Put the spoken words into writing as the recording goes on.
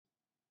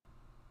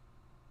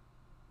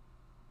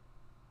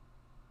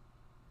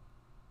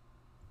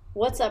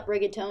What's up,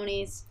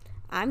 rigatonies?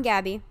 I'm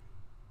Gabby,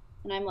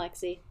 And I'm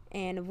Lexi.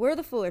 and we're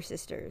the Fuller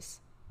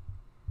Sisters.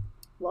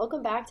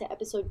 Welcome back to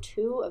episode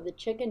 2 of the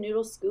Chicken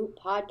Noodle Scoop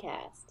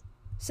podcast.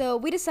 So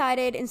we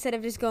decided instead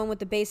of just going with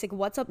the basic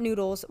what's up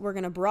noodles, we're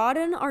going to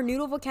broaden our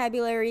noodle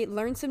vocabulary,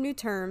 learn some new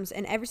terms,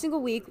 and every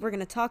single week we're going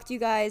to talk to you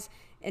guys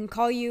and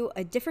call you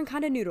a different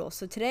kind of noodle.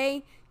 So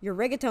today, you're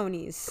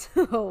rigatonis.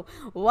 So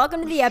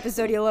welcome to the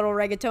episode, you little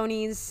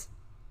rigatonis.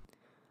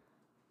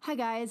 Hi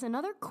guys,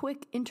 another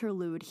quick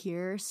interlude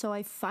here. So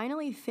I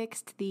finally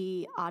fixed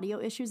the audio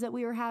issues that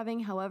we were having.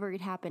 However,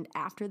 it happened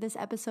after this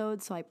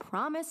episode. So I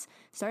promise,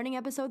 starting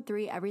episode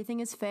 3, everything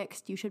is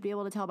fixed. You should be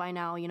able to tell by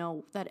now,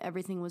 that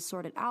everything was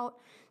sorted out.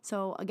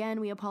 So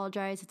again, we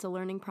apologize. It's a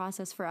learning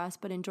process for us,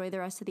 but enjoy the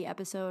rest of the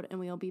episode and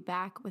we'll be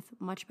back with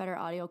much better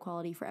audio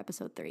quality for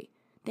episode 3.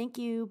 Thank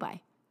you.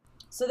 Bye.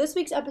 So this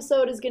week's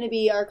episode is going to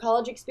be our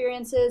college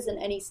experiences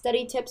and any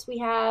study tips we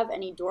have,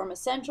 any dorm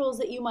essentials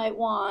that you might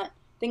want,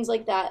 things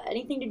like that,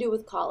 anything to do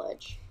with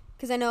college.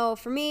 Because I know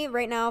for me,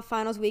 right now,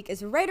 finals week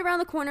is right around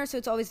the corner, so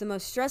it's always the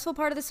most stressful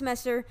part of the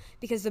semester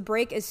because the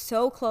break is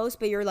so close,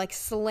 but you're like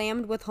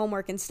slammed with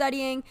homework and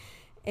studying,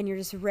 and you're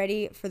just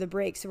ready for the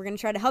break. So we're going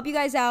to try to help you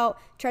guys out,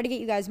 try to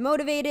get you guys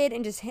motivated,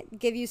 and just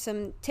give you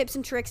some tips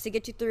and tricks to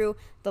get you through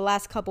the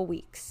last couple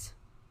weeks.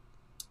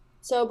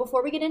 So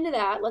before we get into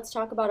that, let's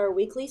talk about our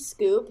weekly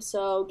scoop.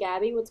 So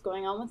Gabby, what's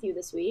going on with you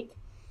this week?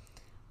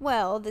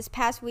 Well, this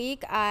past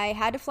week, I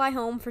had to fly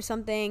home for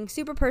something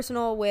super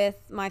personal with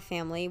my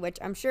family, which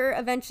I'm sure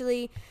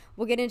eventually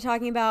we'll get into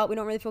talking about. We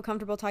don't really feel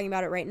comfortable talking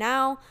about it right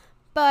now.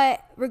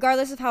 But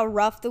regardless of how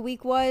rough the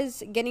week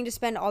was, getting to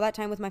spend all that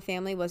time with my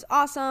family was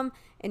awesome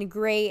and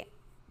great.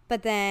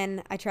 But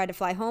then I tried to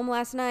fly home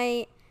last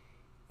night,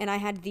 and I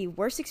had the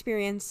worst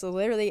experience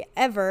literally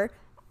ever.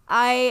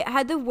 I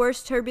had the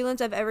worst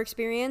turbulence I've ever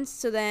experienced,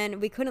 so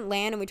then we couldn't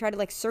land, and we tried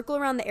to circle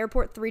around the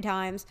airport 3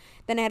 times.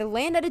 Then I had to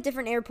land at a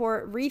different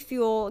airport,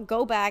 refuel,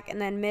 go back,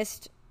 and then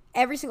missed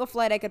every single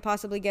flight I could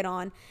possibly get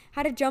on.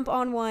 Had to jump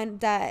on one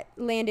that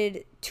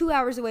landed 2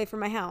 hours away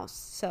from my house.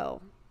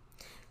 So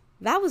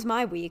that was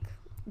my week.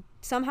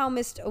 Somehow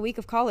missed a week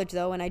of college,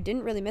 though, and I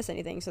didn't really miss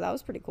anything, so that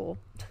was pretty cool.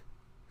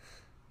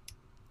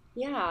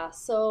 Yeah,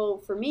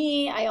 so for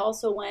me, I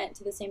also went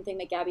to the same thing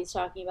that Gabby's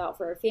talking about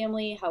for our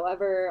family.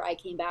 However, I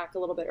came back a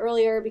little bit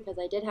earlier because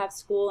I did have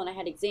school and I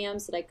had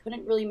exams that I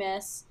couldn't really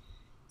miss.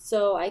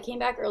 So I came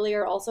back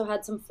earlier, also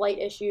had some flight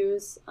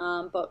issues,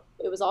 but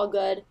it was all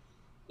good.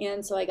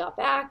 And so I got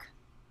back,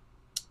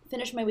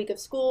 finished my week of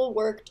school,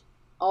 worked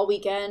all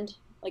weekend,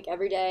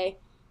 every day.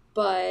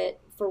 But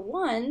for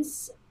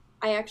once,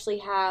 I actually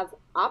have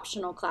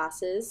optional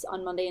classes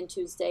on Monday and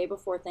Tuesday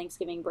before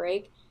Thanksgiving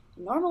break.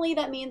 Normally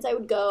that means I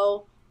would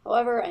go.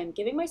 However, I am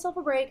giving myself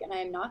a break and I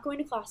am not going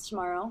to class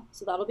tomorrow.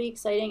 So that'll be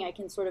exciting. I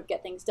can sort of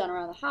get things done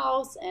around the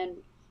house and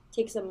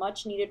take some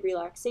much needed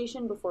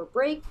relaxation before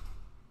break.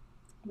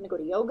 I'm going to go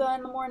to yoga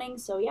in the morning.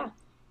 So yeah.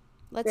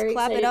 Let's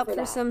clap it up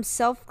for some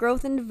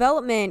self-growth and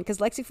development, because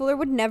Lexi Fuller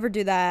would never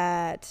do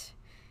that.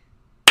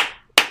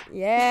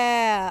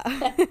 Yeah.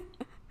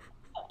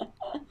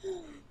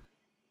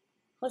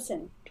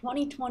 Listen,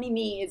 2020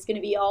 me is going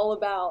to be all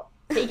about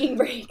taking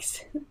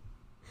breaks.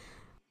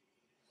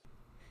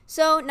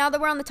 So now that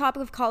we're on the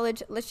topic of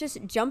college, let's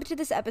just jump into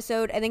this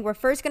episode. I think we're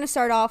first going to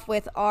start off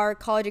with our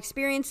college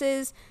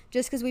experiences,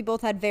 just because we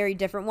both had very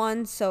different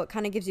ones. So it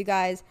kind of gives you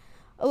guys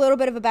a little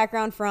bit of a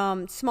background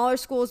from smaller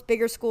schools,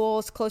 bigger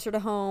schools, closer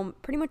to home,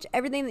 pretty much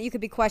everything that you could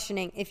be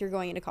questioning if you're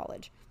going into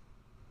college.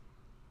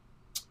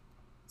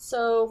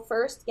 So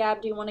first,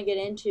 Gab, do you want to get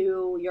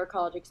into your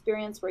college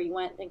experience, where you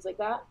went, things like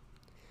that?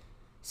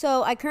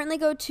 So I currently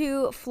go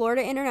to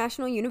Florida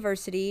International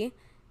University,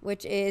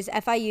 which is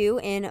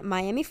FIU in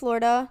Miami,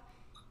 Florida,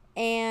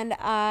 and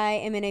I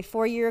am in a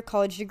 4-year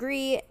college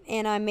degree,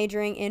 and I'm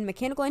majoring in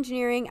mechanical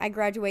engineering. I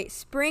graduate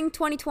spring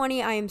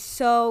 2020. I am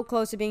so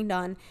close to being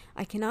done.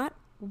 I cannot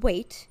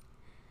wait.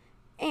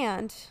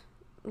 And,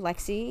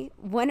 Lexi,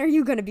 when are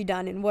you going to be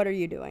done, and what are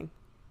you doing?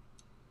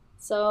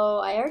 So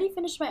I already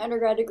finished my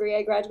undergrad degree.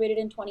 I graduated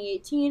in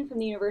 2018 from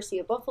the University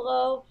of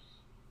Buffalo.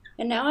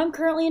 And now I'm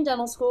currently in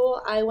dental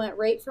school. I went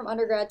right from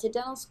undergrad to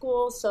dental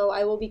school, so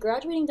I will be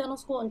graduating dental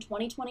school in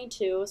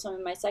 2022, so I'm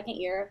in my second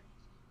year,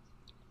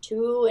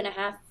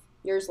 2.5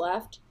 years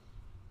left.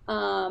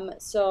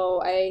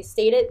 So I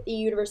stayed at the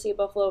University of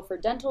Buffalo for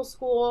dental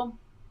school,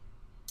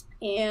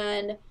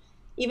 and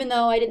even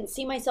though I didn't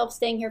see myself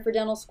staying here for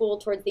dental school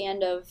towards the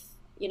end of,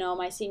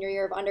 my senior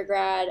year of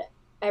undergrad,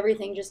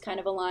 everything just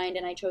kind of aligned,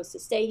 and I chose to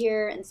stay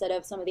here instead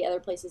of some of the other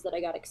places that I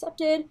got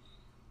accepted.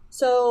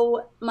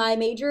 So my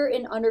major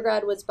in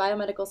undergrad was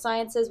biomedical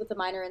sciences with a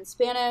minor in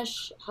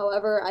Spanish.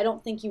 However, I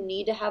don't think you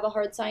need to have a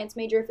hard science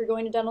major if you're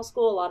going to dental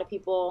school. A lot of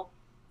people,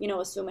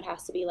 assume it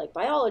has to be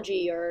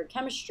biology or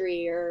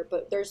chemistry,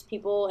 but there's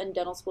people in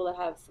dental school that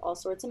have all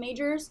sorts of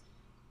majors.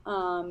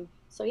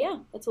 So yeah,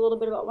 that's a little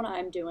bit about what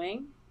I'm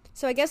doing.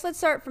 So I guess let's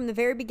start from the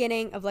very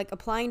beginning of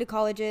applying to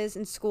colleges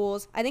and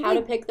schools. I think how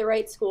to pick the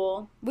right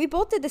school. We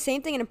both did the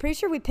same thing, and I'm pretty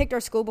sure we picked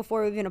our school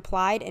before we even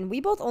applied, and we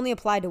both only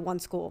applied to one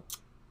school.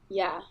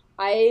 Yeah,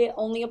 I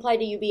only applied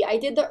to UB. I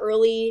did the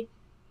early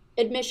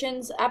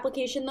admissions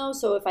application though,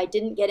 so if I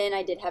didn't get in,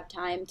 I did have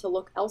time to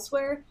look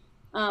elsewhere.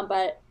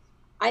 But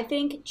I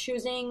think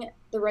choosing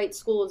the right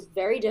school is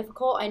very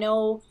difficult. I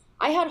know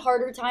I had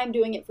harder time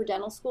doing it for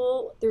dental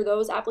school through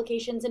those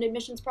applications and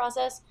admissions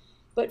process.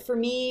 But for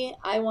me,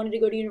 I wanted to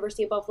go to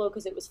University of Buffalo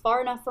because it was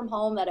far enough from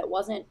home that it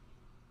wasn't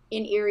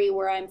in Erie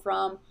where I'm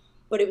from,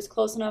 but it was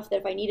close enough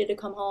that if I needed to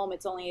come home,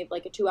 it's only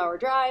like a 2 hour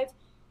drive.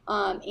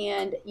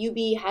 And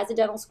UB has a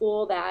dental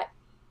school that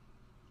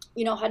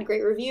had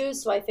great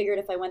reviews. So I figured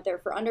if I went there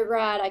for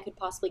undergrad, I could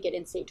possibly get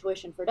in-state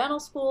tuition for dental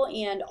school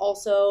and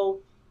also,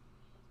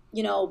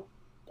 you know,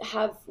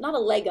 have not a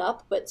leg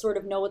up, but sort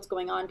of know what's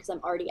going on because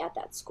I'm already at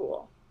that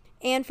school.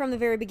 And from the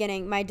very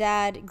beginning, my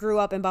dad grew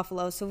up in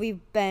Buffalo, so we've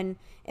been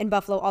in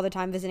Buffalo all the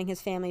time visiting his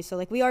family. So,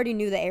 like, we already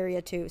knew the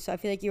area, too. So I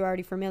feel like you were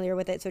already familiar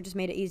with it, so it just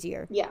made it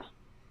easier. Yeah,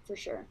 for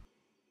sure.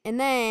 And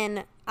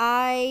then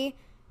I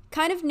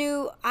kind of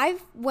knew,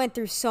 I've went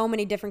through so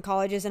many different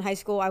colleges in high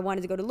school. I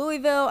wanted to go to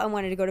Louisville. I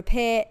wanted to go to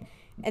Pitt.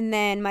 And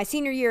then my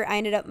senior year, I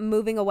ended up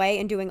moving away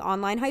and doing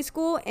online high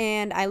school,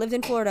 and I lived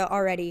in Florida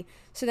already.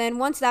 So then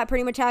once that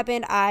pretty much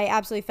happened, I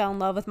absolutely fell in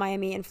love with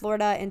Miami and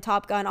Florida and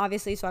Top Gun,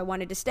 obviously, so I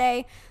wanted to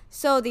stay.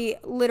 So the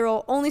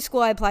literal only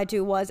school I applied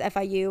to was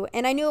FIU,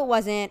 and I knew it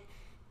wasn't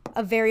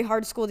a very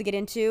hard school to get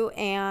into,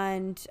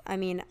 and I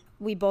mean,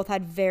 we both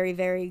had very,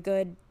 very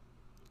good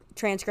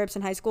transcripts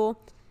in high school,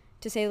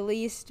 to say the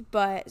least.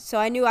 But so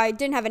I knew I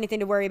didn't have anything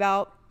to worry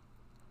about.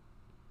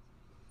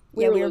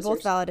 We were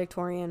both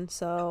valedictorian,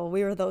 so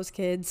we were those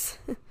kids.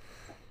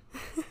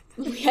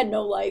 We had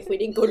no life. We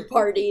didn't go to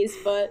parties,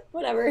 but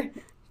whatever.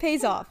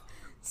 Pays off.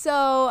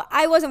 So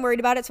I wasn't worried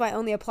about it, so I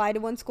only applied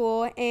to one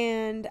school,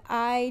 and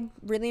I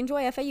really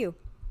enjoy FIU.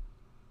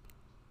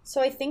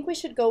 So I think we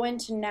should go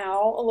into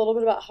now a little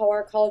bit about how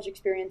our college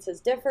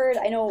experiences differed.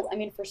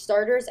 For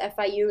starters,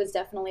 FIU is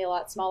definitely a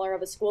lot smaller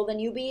of a school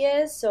than UB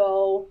is.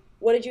 So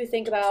what did you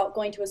think about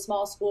going to a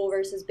small school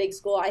versus big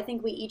school? I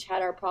think we each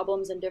had our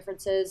problems and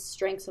differences,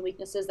 strengths and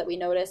weaknesses that we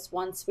noticed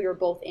once we were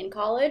both in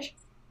college.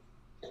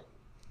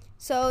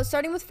 So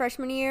starting with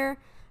freshman year,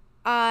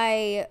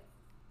 I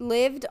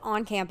lived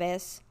on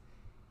campus,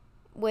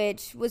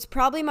 which was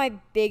probably my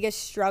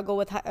biggest struggle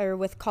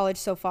with college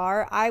so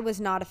far. I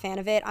was not a fan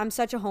of it. I'm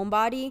such a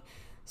homebody,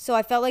 so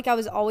I felt like I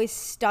was always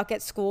stuck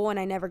at school and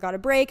I never got a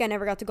break. I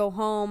never got to go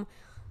home.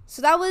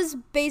 So that was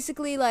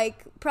basically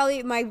like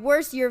probably my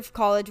worst year of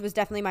college was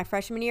definitely my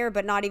freshman year,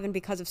 but not even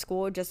because of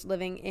school, just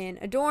living in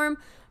a dorm.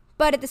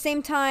 But at the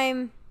same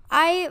time,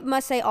 I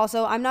must say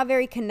also, I'm not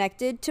very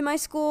connected to my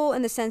school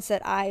in the sense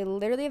that I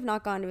literally have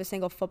not gone to a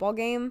single football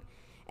game.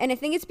 And I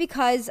think it's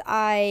because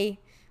I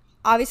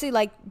obviously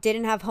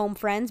didn't have home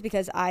friends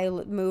because I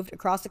moved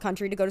across the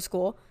country to go to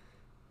school.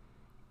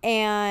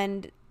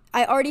 And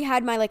I already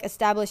had my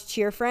established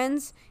cheer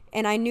friends,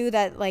 and I knew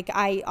that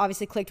I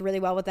obviously clicked really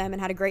well with them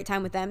and had a great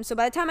time with them. So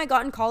by the time I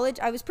got in college,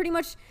 I was pretty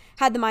much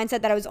had the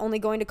mindset that I was only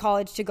going to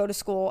college to go to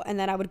school, and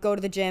then I would go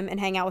to the gym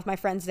and hang out with my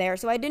friends there.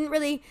 So I didn't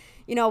really,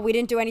 we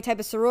didn't do any type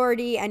of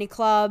sorority, any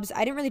clubs.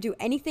 I didn't really do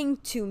anything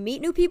to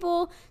meet new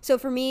people. So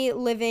for me,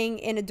 living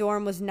in a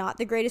dorm was not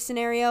the greatest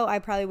scenario. I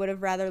probably would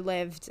have rather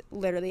lived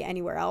literally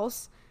anywhere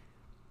else.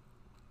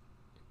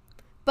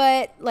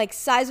 But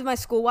size of my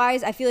school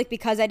wise, I feel like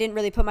because I didn't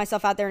really put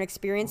myself out there and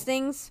experience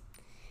things,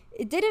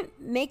 it didn't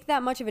make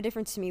that much of a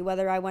difference to me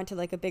whether I went to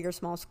a big or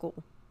small school.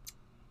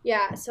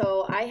 Yeah,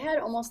 so I had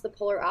almost the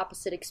polar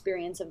opposite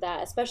experience of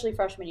that, especially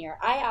freshman year.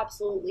 I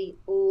absolutely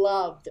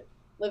loved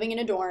living in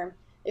a dorm.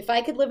 If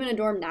I could live in a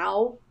dorm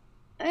now,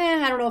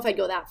 I don't know if I'd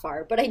go that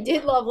far, but I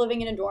did love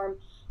living in a dorm.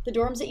 The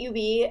dorms at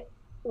UB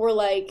were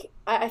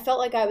I felt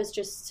like I was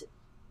just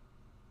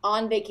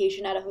on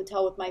vacation at a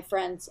hotel with my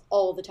friends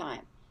all the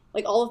time.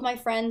 All of my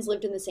friends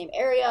lived in the same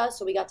area,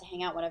 so we got to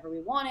hang out whenever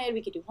we wanted.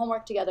 We could do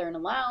homework together in a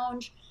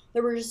lounge.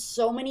 There were just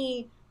so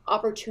many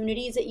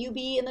opportunities at UB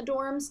in the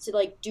dorms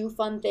to do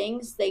fun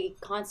things. They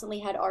constantly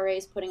had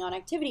RAs putting on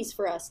activities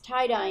for us,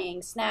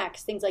 tie-dyeing,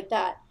 snacks, things like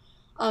that.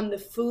 The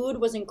food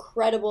was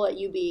incredible at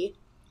UB,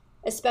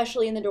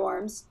 especially in the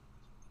dorms.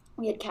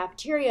 We had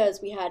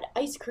cafeterias, we had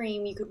ice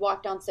cream, you could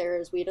walk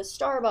downstairs, we had a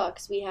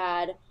Starbucks, we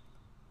had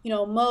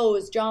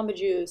Moe's, Jamba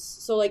Juice.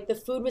 So the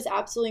food was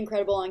absolutely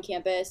incredible on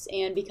campus,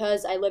 and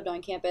because I lived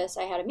on campus,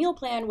 I had a meal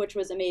plan, which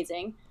was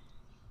amazing.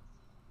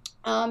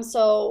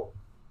 So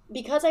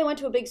because I went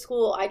to a big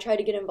school, I tried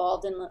to get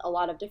involved in a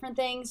lot of different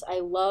things. I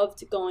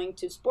loved going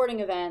to sporting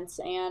events,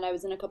 and I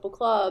was in a couple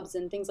clubs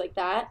and things like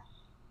that.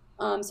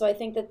 So I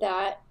think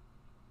that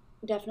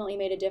definitely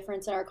made a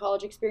difference in our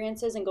college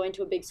experiences, and going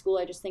to a big school,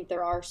 I just think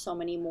there are so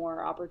many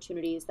more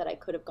opportunities that I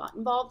could have gotten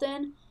involved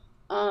in.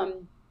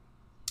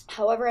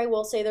 However, I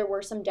will say there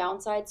were some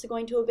downsides to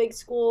going to a big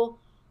school.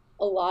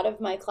 A lot of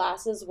my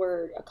classes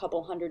were a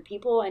couple hundred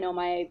people. I know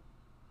my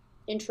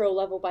intro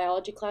level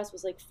biology class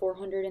was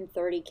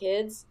 430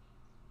 kids,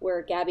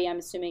 where Gabby, I'm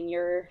assuming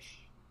your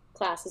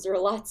classes are a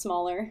lot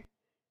smaller.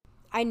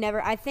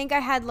 I think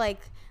I had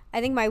I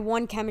think my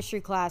one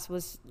chemistry class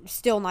was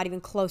still not even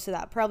close to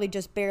that, probably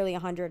just barely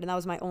 100, and that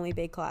was my only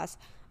big class.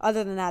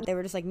 Other than that, they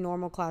were just like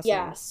normal classrooms.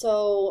 Yeah,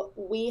 so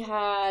we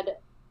had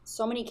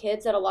so many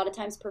kids that a lot of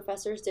times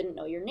professors didn't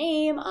know your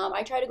name.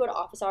 I tried to go to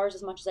office hours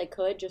as much as I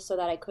could just so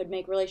that I could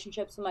make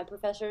relationships with my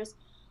professors.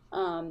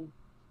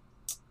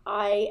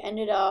 I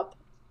ended up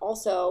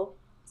also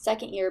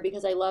second year,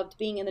 because I loved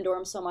being in the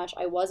dorm so much,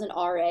 I was an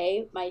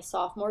RA my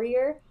sophomore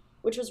year,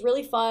 which was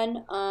really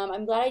fun.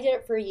 I'm glad I did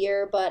it for a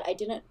year, but I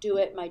didn't do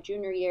it my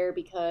junior year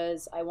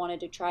because I wanted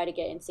to try to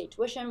get in-state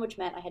tuition, which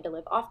meant I had to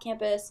live off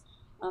campus.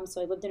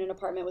 So I lived in an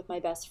apartment with my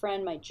best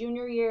friend my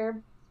junior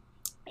year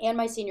and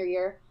my senior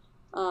year,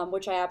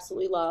 which I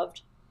absolutely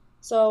loved.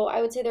 So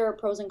I would say there are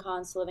pros and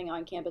cons to living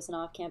on campus and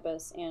off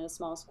campus and a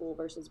small school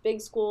versus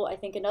big school. I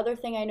think another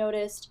thing I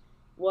noticed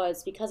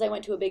was because I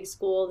went to a big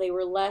school, they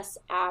were less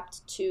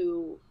apt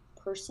to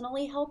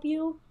personally help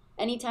you.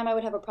 Anytime I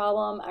would have a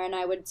problem and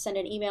I would send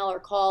an email or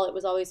call, it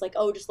was always like,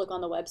 oh, just look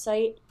on the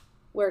website,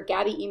 where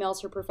Gabby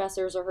emails her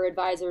professors or her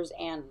advisors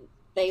and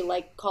they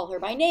like call her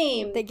by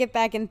name. They get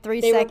back in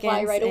 3 seconds. They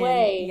reply right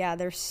away. Yeah,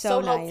 they're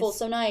so nice. Helpful,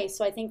 so nice.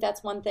 So I think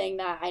that's one thing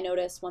that I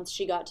noticed once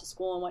she got to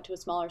school and went to a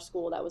smaller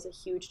school. That was a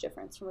huge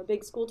difference from a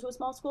big school to a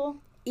small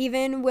school.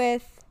 Even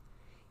with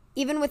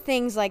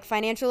things like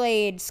financial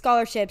aid,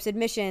 scholarships,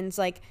 admissions,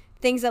 like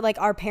things that like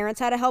our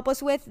parents had to help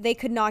us with, they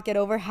could not get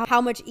over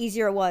how much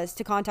easier it was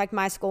to contact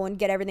my school and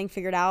get everything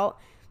figured out.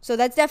 So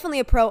that's definitely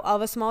a pro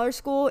of a smaller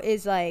school,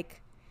 is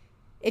like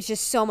it's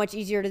just so much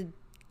easier to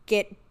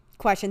get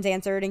questions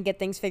answered and get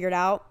things figured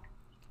out.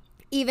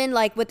 Even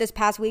like with this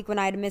past week when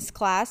I had missed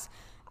class,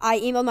 I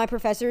emailed my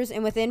professors,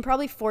 and within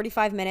probably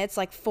 45 minutes,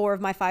 like 4 of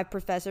my 5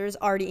 professors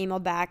already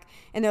emailed back,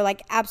 and they're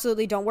like,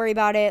 absolutely, don't worry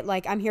about it.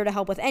 Like, I'm here to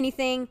help with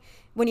anything.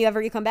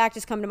 Whenever you come back,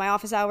 just come to my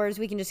office hours.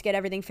 We can just get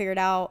everything figured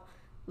out.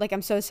 Like,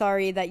 I'm so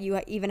sorry that you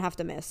even have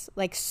to miss.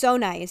 Like, so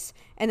nice.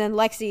 And then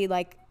Lexi,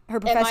 like, her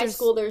professors, at my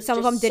school, there's some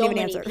of them didn't even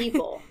answer.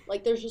 People.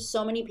 Like, there's just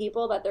so many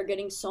people that they're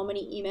getting so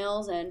many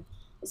emails, and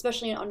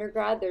especially in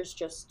undergrad, there's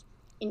just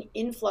an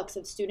influx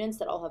of students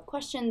that all have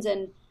questions,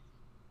 and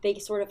they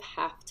sort of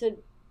have to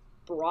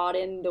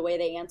broaden the way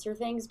they answer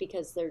things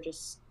because they're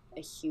just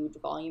a huge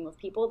volume of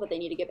people that they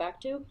need to get back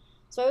to.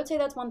 So I would say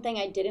that's one thing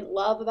I didn't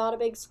love about a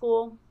big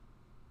school.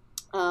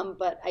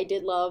 But I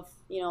did love,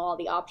 all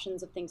the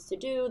options of things to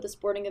do, the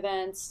sporting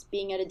events.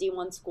 Being at a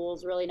D1 school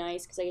is really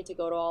nice because I get to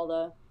go to all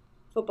the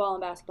football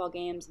and basketball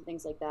games and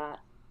things like that.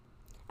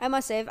 I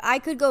must say, if I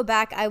could go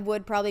back, I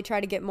would probably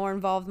try to get more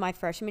involved my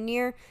freshman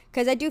year,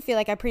 because I do feel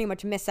like I pretty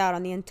much miss out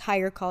on the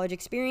entire college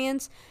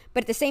experience.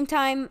 But at the same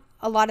time,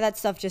 a lot of that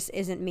stuff just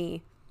isn't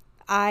me.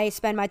 I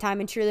spend my time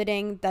in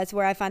cheerleading. That's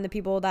where I find the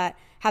people that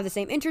have the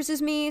same interests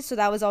as me. So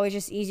that was always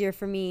just easier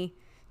for me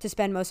to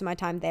spend most of my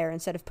time there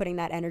instead of putting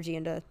that energy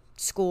into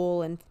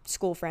school and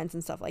school friends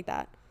and stuff like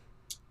that.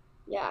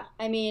 Yeah,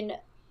 I mean,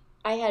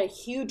 I had a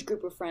huge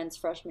group of friends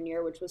freshman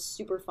year, which was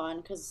super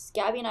fun because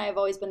Gabby and I have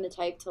always been the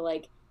type to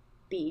like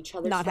be each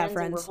other's friends,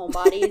 and we're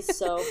homebodies.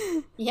 So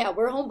yeah,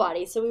 we're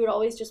homebodies. So we would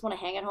always just want to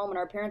hang at home, and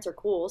our parents are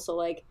cool. So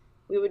like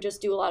we would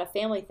just do a lot of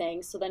family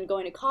things. So then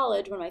going to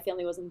college when my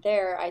family wasn't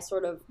there, I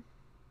sort of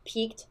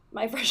peaked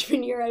my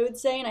freshman year, I would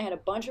say, and I had a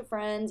bunch of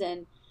friends,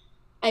 and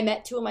I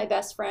met 2 of my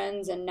best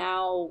friends, and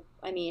now,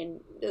 I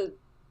mean,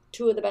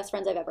 2 of the best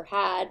friends I've ever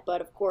had.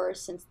 But of course,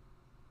 since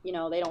they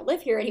don't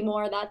live here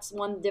anymore, that's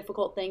one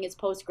difficult thing is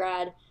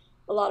post-grad.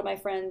 A lot of my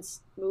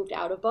friends moved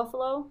out of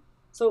Buffalo.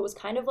 So it was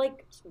kind of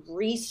like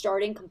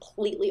restarting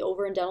completely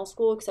over in dental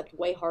school, except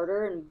way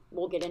harder. And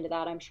we'll get into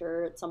that, I'm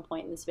sure, at some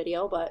point in this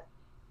video. But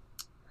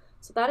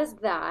so that is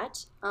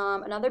that.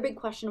 Another big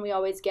question we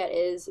always get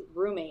is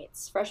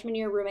roommates. Freshman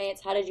year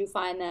roommates, how did you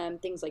find them?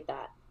 Things like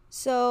that.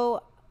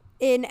 So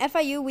in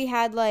FIU, we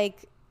had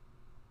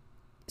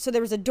so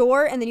there was a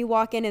door, and then you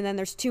walk in, and then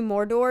there's 2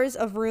 more doors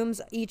of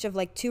rooms, each of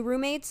 2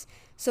 roommates.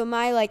 So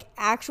my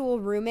actual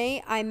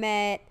roommate I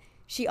met,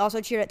 she also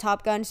cheered at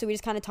Top Gun, so we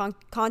just kind of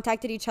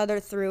contacted each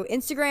other through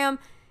Instagram,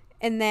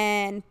 and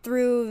then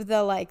through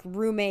the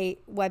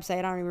roommate website,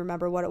 I don't even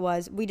remember what it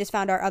was, we just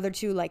found our other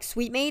 2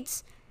 suite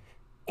mates,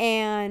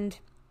 and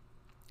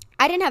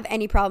I didn't have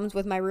any problems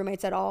with my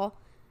roommates at all.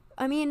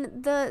 I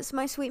mean,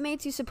 my suite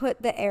mates used to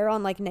put the air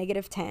on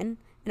 -10,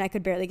 and I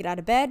could barely get out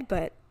of bed,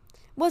 but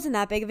wasn't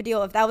that big of a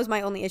deal. If that was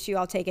my only issue,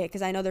 I'll take it,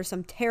 because I know there's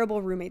some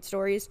terrible roommate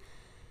stories.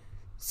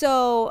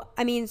 So,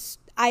 I mean,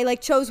 I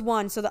chose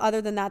one, so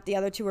other than that, the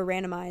other 2 were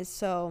randomized,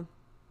 so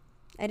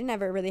I didn't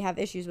ever really have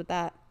issues with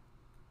that.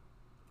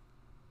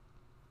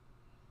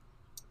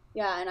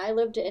 Yeah, and I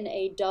lived in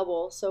a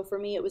double, so for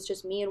me it was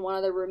just me and one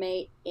other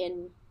roommate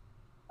in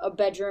a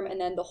bedroom, and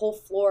then the whole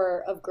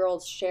floor of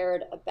girls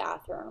shared a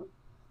bathroom.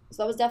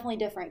 So that was definitely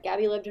different.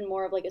 Gabby lived in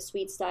more of a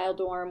suite style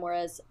dorm,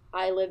 whereas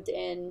I lived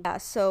in... Yeah,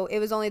 so it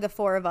was only the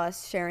 4 of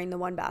us sharing the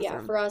one bathroom.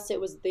 Yeah, for us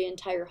it was the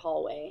entire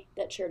hallway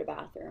that shared a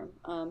bathroom.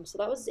 So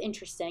that was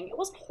interesting. It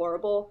wasn't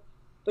horrible,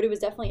 but it was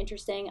definitely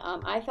interesting.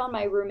 I found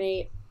my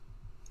roommate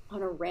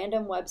on a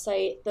random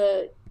website.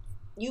 The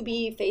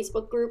UB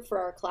Facebook group for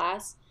our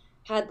class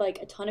had like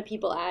a ton of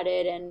people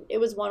added, and it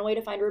was one way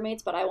to find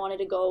roommates, but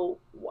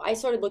I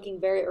started looking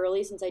very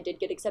early since I did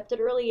get accepted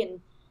early,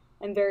 and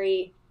I'm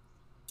very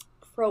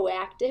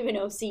proactive and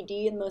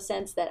OCD in the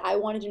sense that I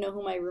wanted to know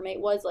who my roommate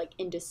was like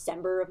in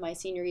December of my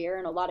senior year,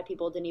 and a lot of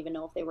people didn't even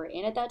know if they were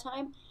in at that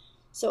time.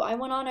 So I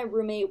went on a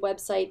roommate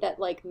website that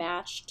like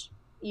matched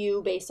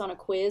you based on a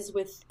quiz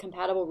with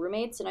compatible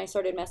roommates, and I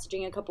started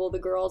messaging a couple of the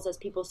girls as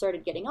people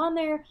started getting on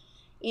there,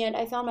 and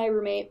I found my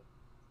roommate,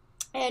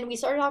 and we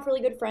started off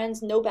really good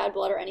friends, no bad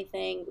blood or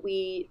anything.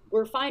 We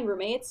were fine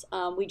roommates.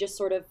 We just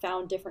sort of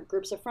found different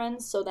groups of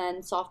friends. So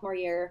then sophomore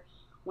year,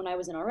 when I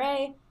was in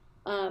RA,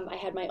 I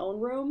had my own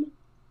room,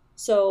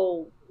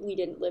 so we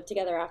didn't live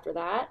together after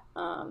that.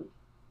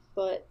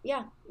 But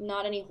yeah,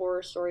 not any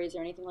horror stories or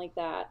anything like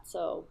that.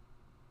 So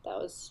that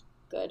was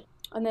good.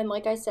 And then,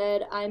 like I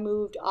said, I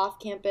moved off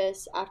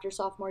campus after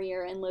sophomore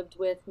year and lived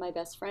with my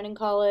best friend in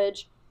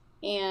college.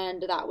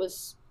 And that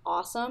was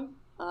awesome.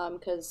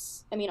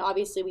 Because, I mean,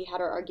 obviously we had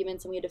our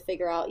arguments and we had to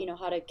figure out,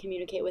 how to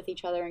communicate with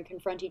each other and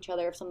confront each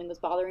other if something was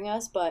bothering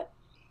us. But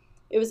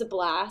it was a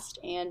blast.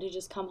 And to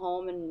just come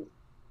home and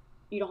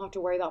you don't have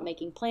to worry about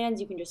making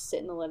plans. You can just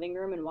sit in the living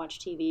room and watch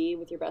TV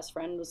with your best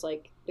friend was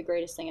like the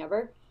greatest thing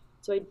ever.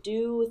 So I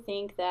do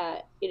think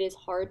that it is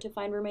hard to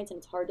find roommates and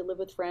it's hard to live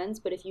with friends,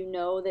 but if you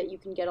know that you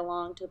can get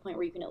along to the point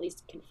where you can at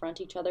least confront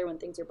each other when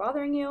things are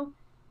bothering you,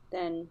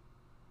 then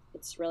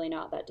it's really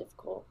not that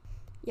difficult.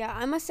 Yeah,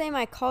 I must say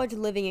my college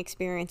living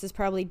experience is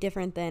probably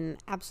different than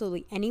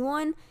absolutely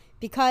anyone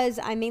because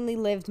I mainly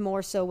lived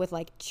more so with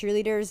like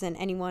cheerleaders than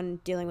anyone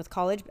dealing with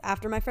college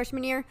after my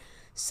freshman year.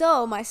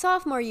 So my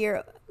sophomore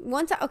year,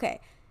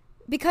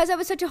 because I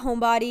was such a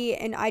homebody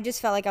and I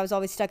just felt like I was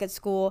always stuck at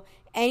school,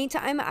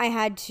 anytime I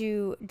had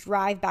to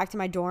drive back to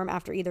my dorm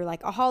after either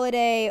like a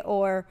holiday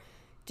or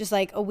just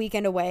like a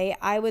weekend away,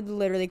 I would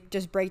literally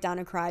just break down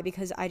and cry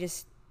because I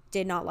just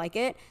did not like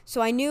it.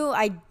 So I knew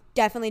I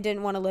definitely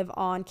didn't want to live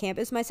on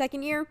campus my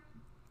second year.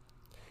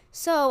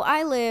 So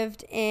I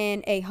lived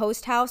in a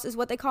host house is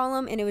what they call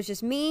them, and it was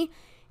just me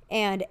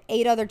and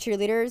 8 other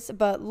cheerleaders,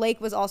 but Lake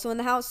was also in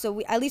the house,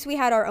 so at least we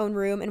had our own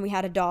room and we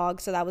had a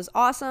dog, so that was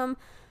awesome.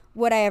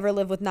 Would I ever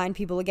live with 9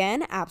 people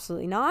again?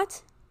 Absolutely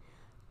not.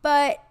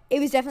 But it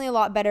was definitely a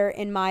lot better,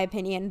 in my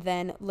opinion,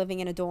 than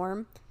living in a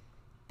dorm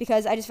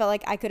because I just felt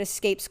like I could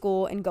escape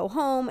school and go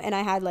home, and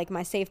I had like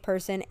my safe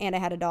person and I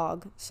had a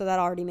dog, so that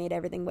already made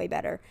everything way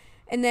better.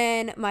 And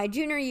then my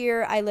junior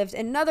year, I lived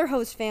in another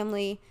host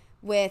family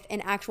with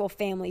an actual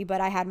family, but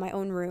I had my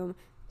own room.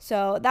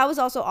 So that was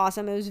also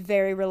awesome. It was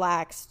very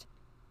relaxed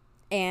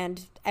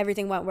and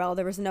everything went well.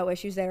 There was no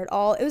issues there at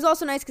all. It was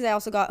also nice because I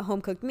also got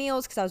home cooked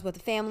meals because I was with a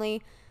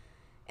family.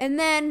 And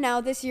then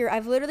now this year,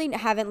 I've literally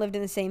haven't lived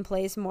in the same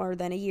place more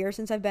than a year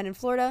since I've been in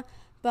Florida.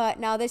 But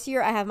now this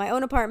year, I have my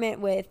own apartment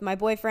with my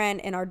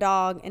boyfriend and our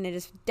dog, and it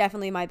is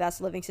definitely my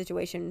best living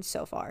situation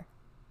so far.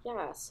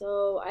 Yeah,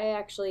 so I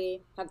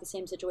actually have the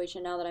same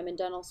situation now that I'm in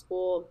dental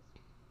school.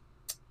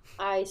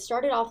 I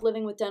started off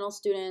living with dental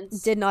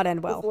students. Did not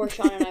end well. Before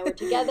Sean and I were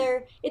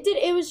together.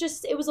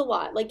 It was a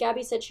lot. Like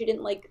Gabby said, she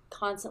didn't like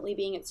constantly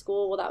being at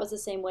school. Well, that was the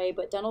same way,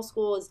 but dental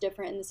school is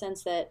different in the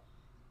sense that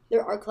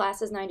our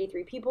class is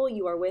 93 people.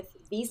 You are with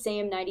the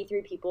same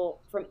 93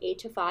 people from 8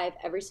 to 5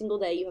 every single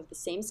day. You have the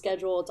same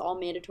schedule. It's all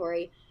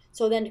mandatory.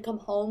 So then to come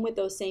home with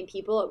those same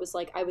people, it was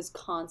like I was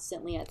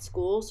constantly at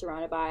school,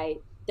 surrounded by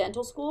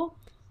dental school.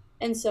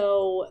 And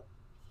so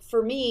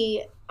for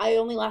me, I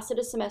only lasted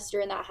a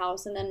semester in that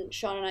house, and then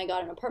Sean and I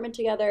got an apartment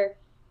together,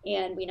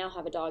 and we now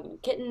have a dog and a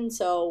kitten.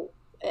 So,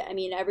 I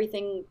mean,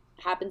 everything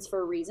happens for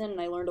a reason, and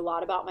I learned a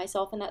lot about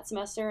myself in that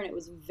semester, and it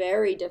was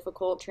very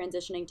difficult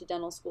transitioning to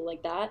dental school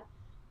like that.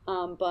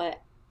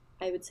 But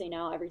I would say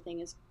now everything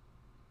is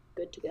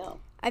good to go.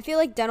 I feel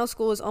like dental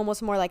school is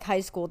almost more like high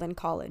school than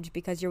college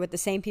because you're with the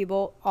same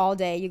people all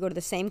day. You go to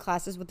the same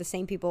classes with the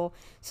same people,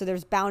 so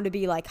there's bound to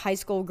be like high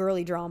school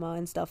girly drama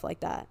and stuff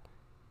like that.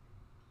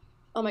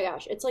 Oh my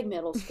gosh, it's like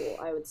middle school,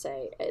 I would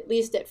say, at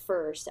least at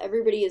first.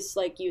 Everybody is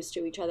like used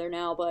to each other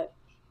now, but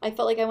I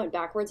felt like I went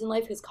backwards in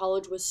life because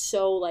college was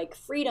so like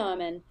freedom,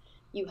 and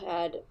you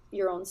had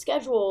your own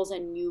schedules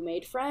and you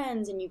made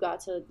friends and you got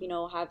to,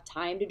 have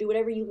time to do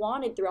whatever you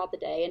wanted throughout the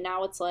day. And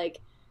now it's like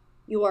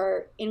you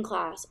are in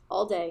class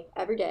all day,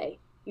 every day.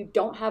 You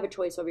don't have a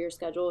choice over your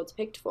schedule. It's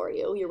picked for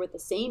you. You're with the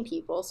same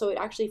people. So it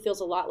actually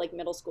feels a lot like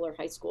middle school or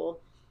high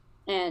school.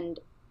 And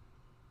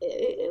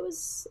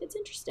it's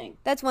interesting.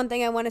 That's one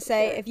thing I want to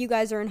say. Sure. If you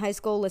guys are in high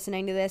school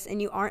listening to this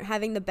and you aren't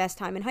having the best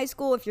time in high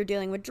school, if you're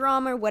dealing with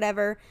drama or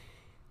whatever,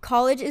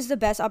 college is the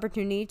best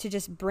opportunity to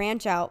just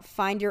branch out,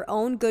 find your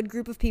own good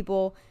group of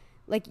people.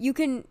 Like you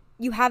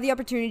have the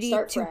opportunity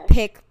to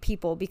pick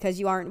people because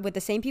you aren't with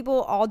the same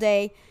people all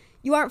day.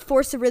 You aren't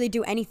forced to really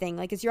do anything.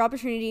 Like it's your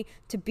opportunity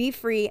to be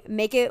free,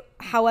 make it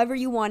however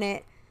you want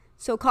it.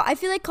 So I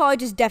feel like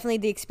college is definitely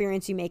the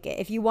experience you make it.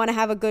 If you want to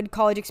have a good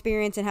college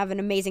experience and have an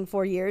amazing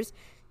 4 years,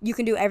 you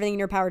can do everything in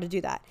your power to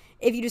do that.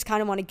 If you just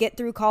kind of want to get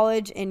through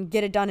college and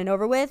get it done and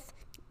over with,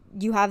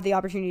 you have the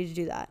opportunity to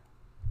do that.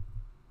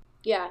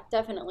 Yeah,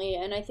 definitely.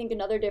 And I think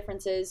another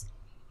difference is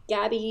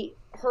Gabby,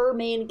 her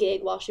main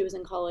gig while she was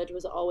in college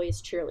was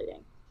always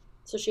cheerleading.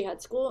 So she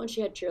had school and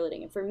she had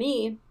cheerleading. And for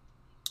me,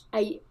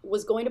 I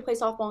was going to play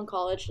softball in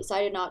college,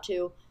 decided not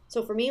to.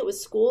 So for me, it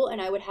was school,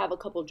 and I would have a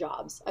couple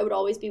jobs. I would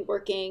always be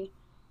working.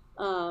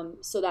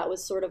 So that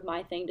was sort of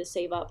my thing to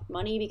save up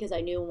money because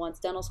I knew once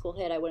dental school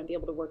hit, I wouldn't be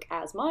able to work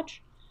as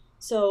much.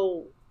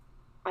 So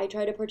I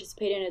tried to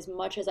participate in as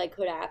much as I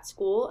could at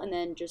school and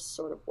then just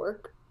sort of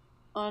work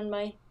on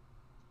my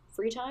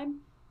free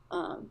time.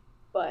 Um,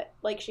 but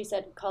like she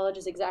said, college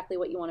is exactly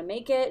what you want to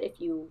make it.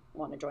 If you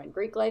want to join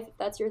Greek life, if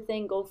that's your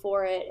thing, go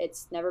for it.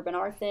 It's never been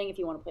our thing. If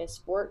you want to play a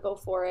sport, go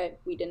for it.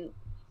 We didn't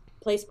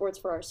play sports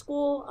for our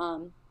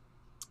school.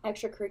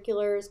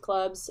 Extracurriculars,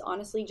 clubs,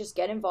 honestly, just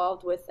get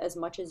involved with as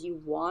much as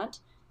you want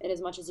and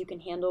as much as you can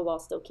handle while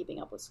still keeping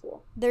up with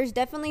school. There's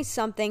definitely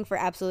something for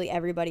absolutely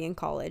everybody in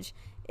college.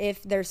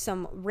 If there's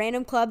some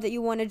random club that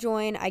you want to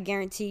join, I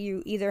guarantee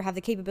you either have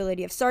the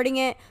capability of starting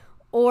it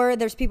or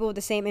there's people with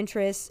the same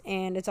interests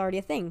and it's already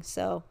a thing.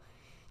 So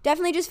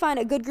definitely just find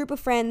a good group of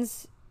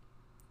friends,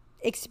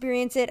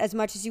 experience it as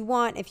much as you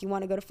want. If you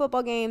want to go to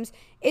football games,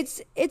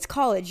 it's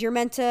college. You're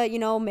meant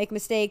to, make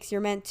mistakes. You're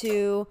meant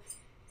to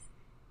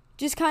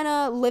just kind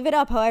of live it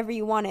up however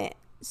you want it.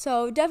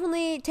 So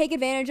definitely take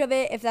advantage of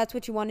it if that's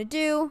what you want to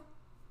do.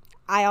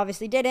 I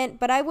obviously didn't,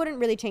 but I wouldn't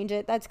really change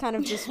it. That's kind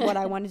of just what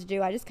I wanted to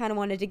do. I just kind of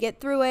wanted to get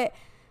through it.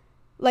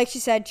 Like she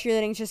said,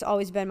 cheerleading's just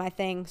always been my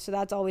thing. So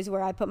that's always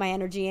where I put my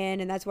energy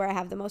in, and that's where I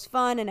have the most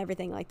fun and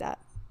everything like that.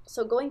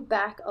 So going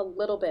back a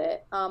little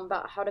bit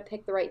about how to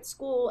pick the right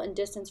school and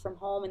distance from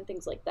home and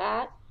things like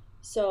that.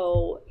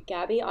 So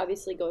Gabby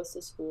obviously goes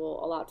to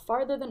school a lot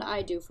farther than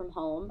I do from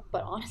home,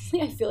 but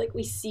honestly, I feel like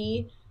we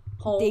see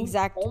home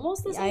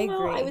almost the same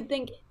amount. I would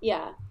think,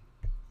 yeah.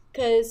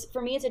 Because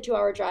for me, it's a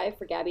 2-hour drive.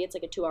 For Gabby, it's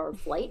like a 2-hour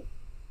flight.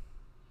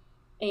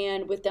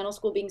 And with dental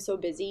school being so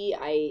busy,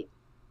 I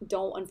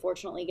don't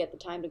unfortunately get the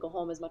time to go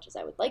home as much as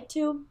I would like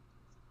to.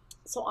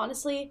 So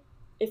honestly,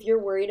 if you're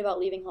worried about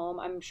leaving home,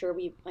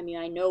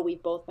 I know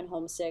we've both been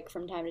homesick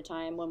from time to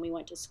time when we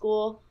went to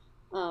school.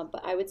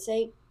 But I would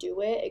say do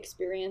it,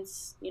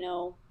 experience,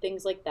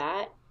 things like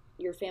that.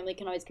 Your family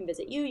can always come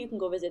visit you. You can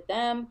go visit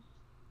them.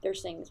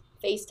 There's things,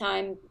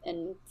 FaceTime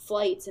and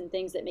flights and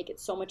things that make it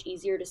so much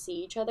easier to see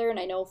each other. And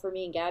I know for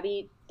me and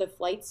Gabby, the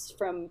flights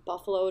from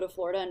Buffalo to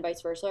Florida and vice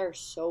versa are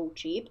so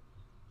cheap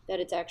that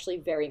it's actually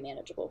very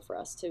manageable for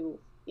us to,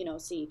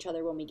 see each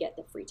other when we get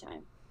the free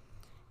time.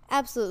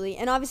 Absolutely.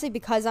 And obviously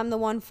because I'm the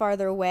one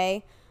farther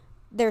away,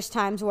 there's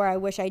times where I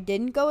wish I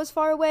didn't go as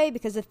far away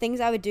because the things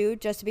I would do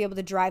just to be able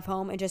to drive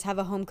home and just have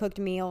a home-cooked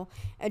meal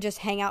and just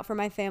hang out for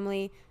my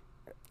family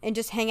and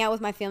just hang out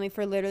with my family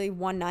for literally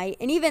one night.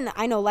 And even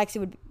I know Lexi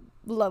would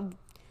love,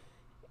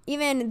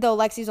 even though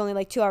Lexi's only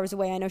like 2 hours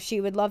away, I know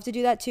she would love to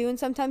do that too, and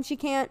sometimes she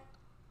can't.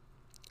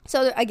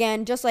 So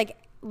again, just like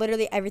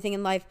literally everything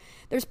in life,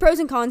 there's pros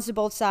and cons to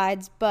both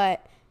sides,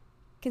 but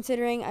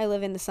considering I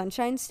live in the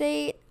Sunshine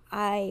State,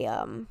 I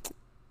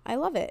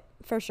love it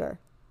for sure.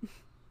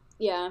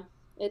 Yeah,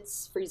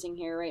 it's freezing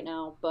here right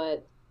now,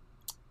 but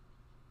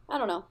I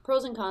don't know,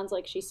 pros and cons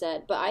like she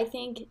said, but I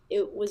think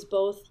it was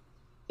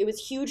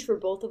huge for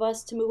both of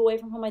us to move away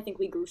from home. I think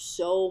we grew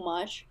so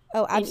much.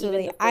 Oh,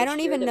 absolutely. I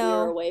don't even know.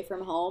 We were away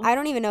from home. I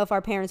don't even know if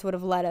our parents would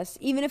have let us.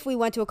 Even if we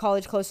went to a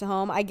college close to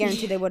home, I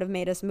guarantee they would have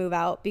made us move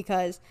out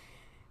because,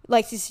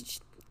 like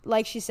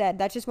she said,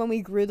 that's just when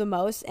we grew the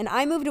most. And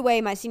I moved away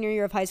my senior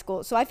year of high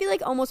school. So I feel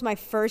like almost my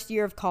first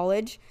year of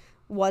college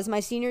was my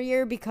senior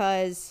year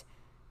because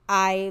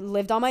I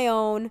lived on my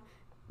own.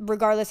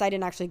 Regardless, I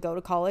didn't actually go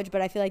to college,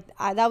 but I feel like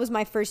that was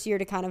my first year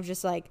to kind of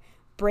just like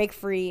break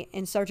free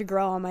and start to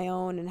grow on my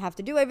own and have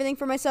to do everything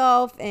for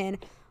myself. And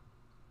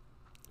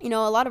a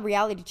lot of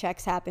reality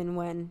checks happen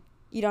when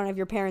you don't have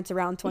your parents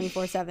around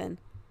 24/7.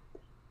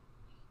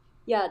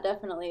 Yeah,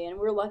 definitely. And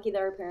we're lucky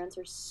that our parents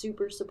are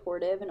super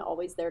supportive and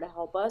always there to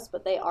help us,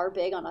 but they are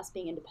big on us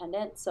being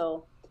independent.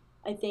 So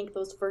I think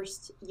those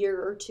first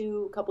year or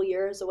two, couple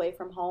years away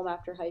from home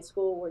after high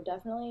school were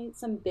definitely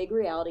some big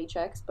reality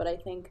checks, but I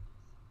think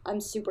I'm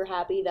super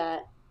happy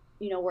that,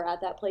 we're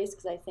at that place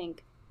because I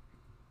think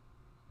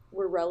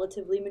we're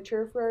relatively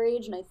mature for our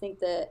age, and I think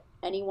that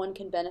anyone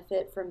can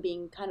benefit from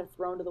being kind of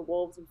thrown to the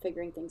wolves and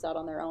figuring things out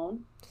on their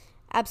own.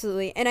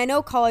 Absolutely. And I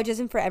know college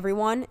isn't for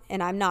everyone,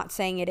 and I'm not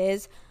saying it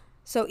is.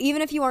 So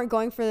even if you aren't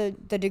going for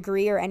the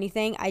degree or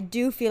anything, I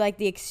do feel like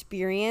the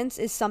experience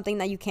is something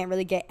that you can't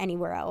really get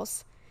anywhere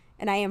else.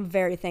 And I am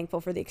very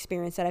thankful for the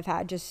experience that I've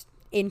had just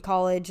in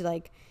college,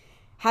 like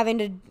having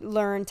to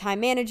learn time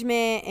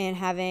management and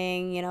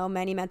having,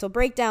 many mental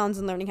breakdowns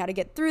and learning how to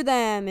get through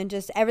them and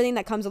just everything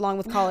that comes along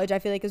with college, I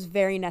feel like is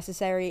very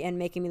necessary in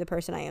making me the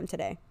person I am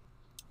today.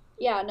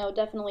 Yeah, no,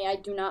 definitely. I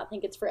do not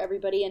think it's for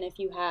everybody. And if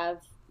you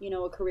have,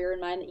 a career in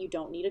mind that you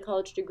don't need a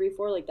college degree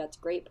for, like that's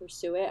great,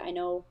 pursue it.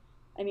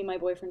 My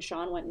boyfriend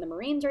Sean went in the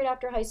Marines right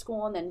after high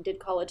school and then did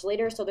college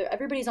later. So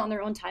everybody's on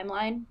their own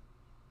timeline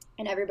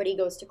and everybody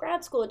goes to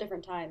grad school at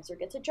different times or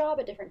gets a job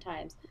at different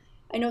times.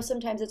 I know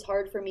sometimes it's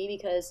hard for me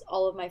because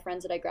all of my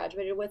friends that I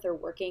graduated with are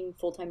working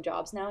full-time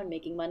jobs now and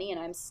making money, and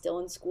I'm still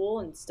in school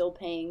and still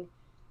paying,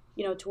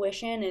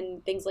 tuition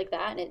and things like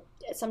that. And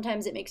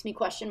sometimes it makes me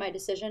question my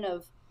decision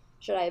of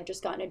should I have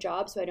just gotten a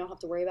job so I don't have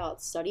to worry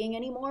about studying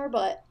anymore.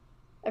 But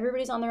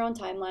everybody's on their own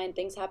timeline.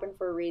 Things happen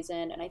for a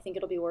reason, and I think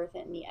it'll be worth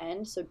it in the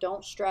end. So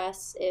don't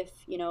stress if,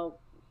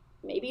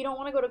 maybe you don't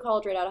want to go to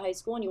college right out of high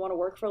school and you want to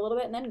work for a little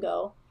bit and then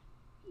go.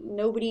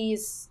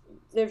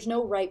 There's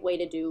no right way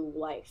to do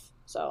life.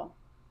 So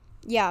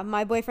yeah,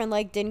 my boyfriend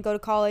didn't go to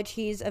college.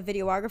 He's a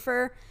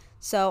videographer.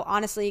 So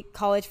honestly,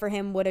 college for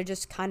him would have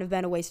just kind of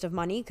been a waste of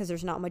money because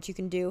there's not much you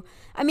can do.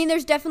 I mean,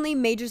 there's definitely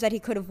majors that he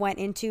could have went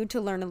into to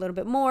learn a little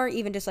bit more,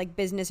 even just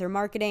business or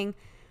marketing.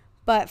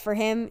 But for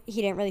him,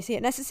 he didn't really see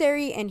it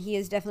necessary, and he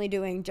is definitely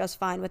doing just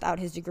fine without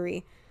his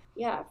degree.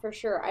 Yeah, for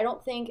sure. I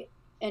don't think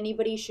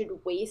anybody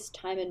should waste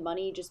time and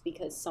money just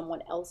because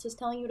someone else is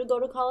telling you to go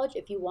to college.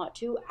 If you want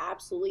to,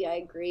 absolutely, I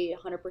agree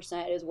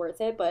 100% it is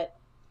worth it, but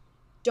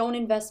don't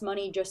invest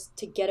money just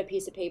to get a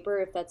piece of paper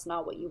if that's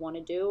not what you want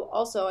to do.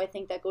 Also, I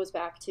think that goes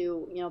back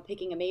to,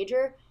 picking a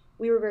major.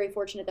 We were very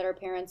fortunate that our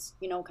parents,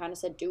 kind of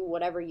said, do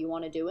whatever you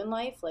want to do in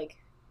life.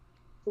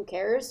 Who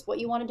cares what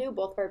you want to do?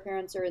 Both of our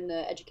parents are in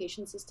the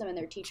education system and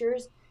they're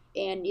teachers,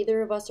 and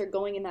neither of us are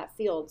going in that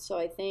field. So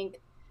I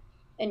think,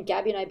 and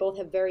Gabby and I both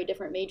have very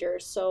different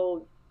majors.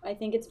 So I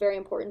think it's very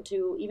important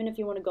to, even if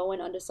you want to go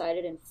in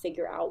undecided and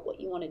figure out what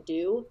you want to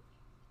do,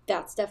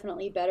 that's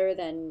definitely better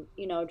than,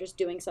 just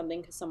doing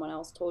something because someone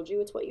else told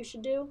you it's what you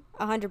should do.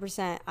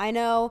 100%. I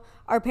know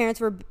our parents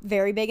were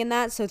very big in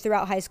that. So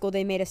throughout high school,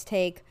 they made us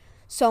take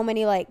so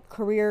many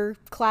career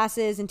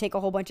classes and take a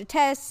whole bunch of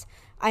tests.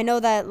 I know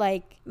that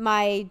I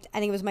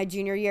think it was my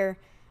junior year,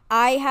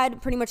 I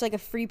had pretty much a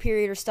free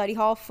period or study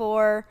hall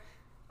for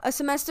a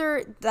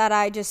semester that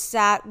I just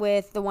sat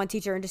with the one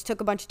teacher and just took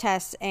a bunch of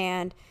tests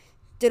and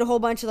did a whole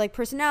bunch of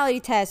personality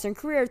tests and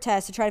career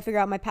tests to try to figure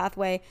out my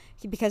pathway,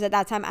 because at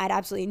that time I had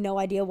absolutely no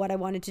idea what I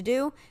wanted to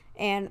do,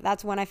 and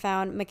that's when I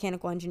found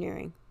mechanical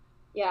engineering.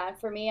 Yeah, and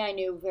for me, I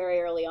knew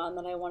very early on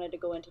that I wanted to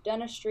go into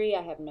dentistry.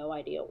 I have no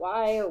idea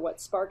why or what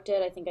sparked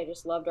it. I think I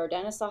just loved our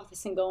dentist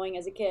office and going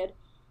as a kid.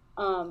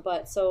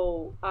 But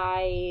so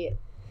I,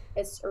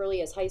 as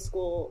early as high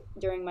school,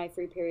 during my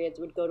free periods,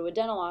 would go to a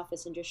dental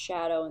office and just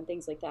shadow and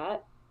things like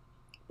that.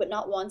 But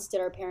not once did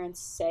our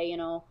parents say, I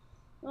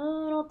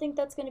don't think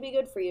that's going to be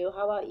good for you.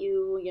 How about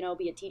you,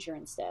 be a teacher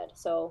instead?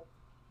 So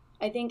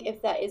I think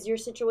if that is your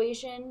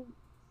situation,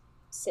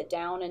 sit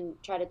down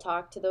and try to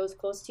talk to those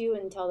close to you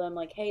and tell them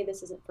hey,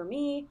 this isn't for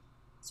me.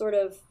 Sort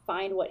of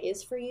find what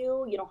is for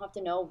you. You don't have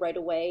to know right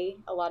away.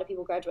 A lot of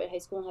people graduate high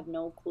school and have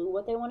no clue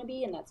what they want to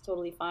be, and that's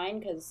totally fine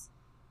because,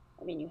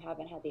 you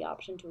haven't had the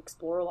option to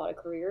explore a lot of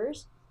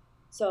careers.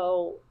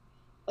 So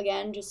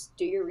again, just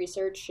do your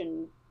research,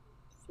 and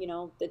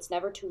it's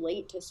never too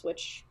late to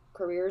switch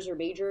careers or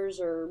majors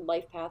or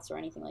life paths or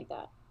anything like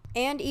that.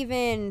 And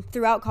even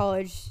throughout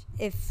college,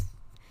 if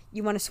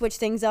you want to switch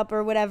things up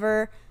or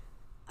whatever,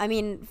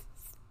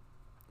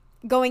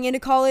 going into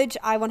college,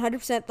 I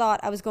 100% thought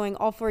I was going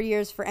all 4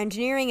 years for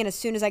engineering, and as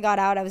soon as I got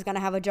out, I was going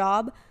to have a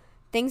job.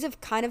 Things have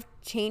kind of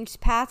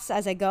changed paths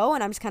as I go,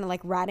 and I'm just kind of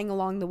riding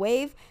along the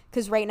wave,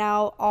 because right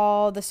now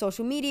all the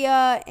social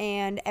media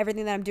and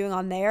everything that I'm doing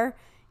on there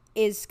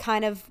is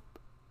kind of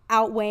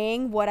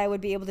outweighing what I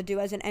would be able to do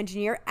as an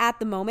engineer at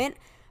the moment.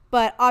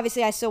 But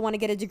obviously, I still want to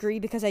get a degree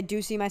because I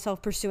do see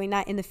myself pursuing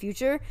that in the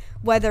future,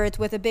 whether it's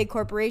with a big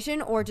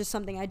corporation or just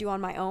something I do on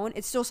my own.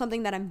 It's still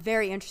something that I'm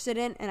very interested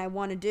in and I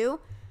want to do.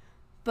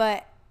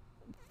 But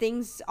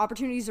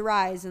opportunities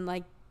arise, and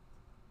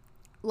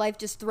life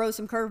just throws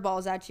some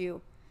curveballs at you.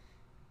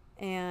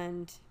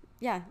 And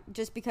yeah,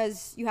 just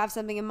because you have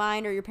something in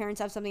mind or your parents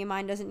have something in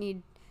mind doesn't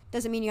mean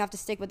you have to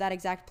stick with that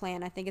exact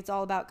plan. I think it's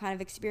all about kind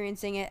of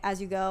experiencing it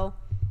as you go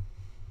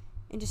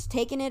and just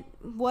taking it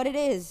what it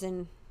is.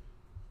 And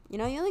you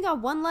only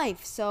got one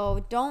life,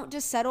 so don't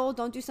just settle.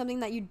 Don't do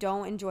something that you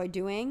don't enjoy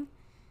doing.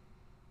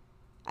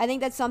 I think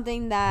that's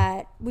something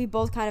that we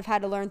both kind of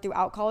had to learn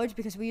throughout college,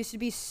 because we used to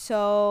be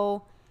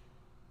so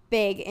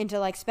big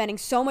into spending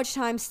so much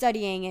time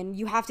studying, and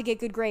you have to get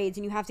good grades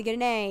and you have to get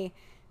an A.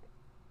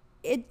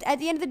 At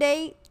the end of the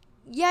day,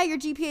 yeah, your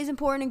GPA is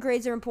important and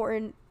grades are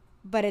important,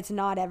 but it's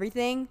not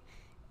everything,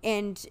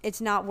 and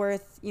it's not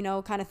worth,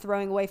 kind of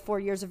throwing away 4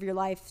 years of your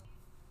life.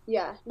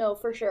 Yeah, no,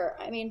 for sure.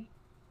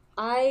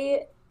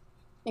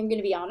 I'm going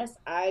to be honest,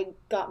 I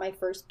got my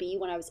first B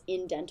when I was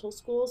in dental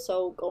school.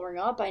 So growing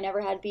up, I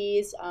never had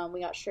Bs.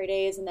 We got straight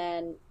A's, and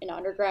then in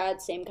undergrad,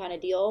 same kind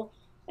of deal.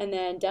 And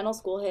then dental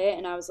school hit,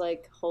 and I was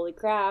like, holy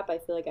crap, I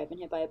feel like I've been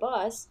hit by a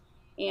bus.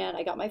 And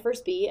I got my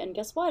first B, and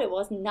guess what? It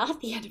was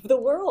not the end of the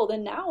world.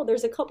 And now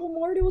there's a couple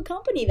more to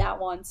accompany that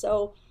one.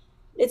 So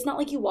it's not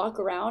like you walk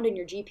around and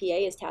your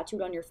GPA is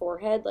tattooed on your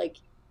forehead.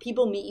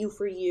 People meet you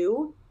for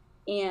you.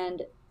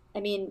 And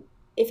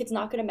if it's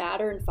not going to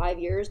matter in 5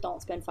 years,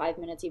 don't spend 5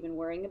 minutes even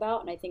worrying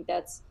about. And I think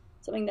that's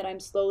something that I'm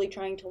slowly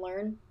trying to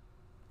learn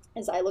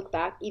as I look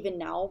back, even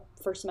now,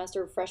 first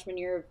semester of freshman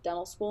year of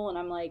dental school, and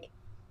I'm like,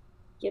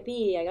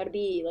 yippee, I got to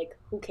be,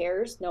 who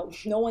cares? No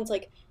one's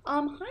like,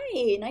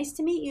 hi, nice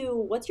to meet you.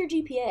 What's your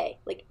GPA?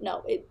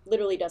 No, it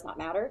literally does not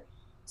matter.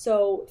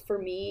 So for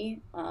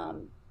me,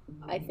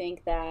 I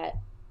think that,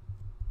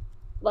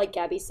 like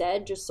Gabby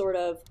said, just sort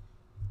of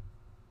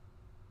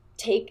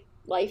take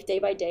life day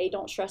by day.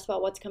 Don't stress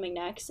about what's coming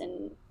next,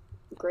 and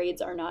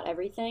grades are not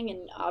everything.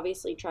 And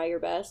obviously, try your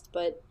best,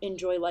 but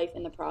enjoy life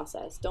in the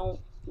process. Don't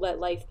let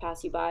life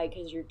pass you by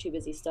because you're too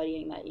busy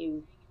studying that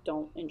you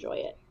don't enjoy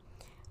it.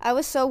 I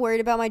was so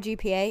worried about my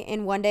GPA,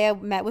 and one day I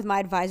met with my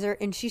advisor,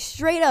 and she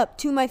straight up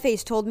to my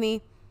face told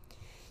me,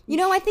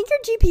 I think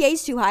your GPA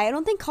is too high. I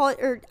don't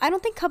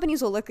think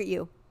companies will look at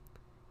you.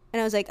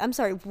 And I was like, I'm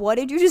sorry, what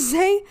did you just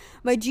say?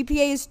 My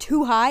GPA is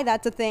too high?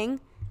 That's a thing?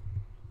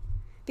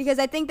 Because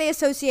I think they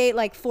associate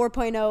like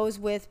 4.0s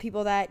with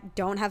people that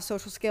don't have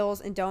social skills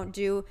and don't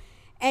do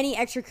any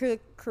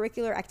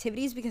extracurricular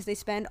activities because they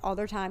spend all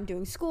their time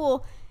doing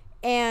school.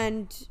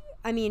 And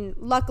I mean,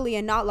 luckily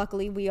and not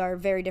luckily, we are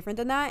very different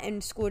than that.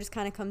 And school just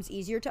kind of comes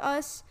easier to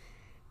us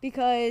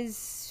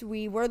because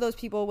we were those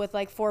people with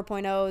like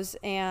 4.0s,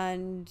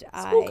 and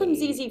School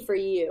comes easy for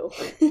you.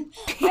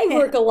 I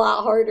work a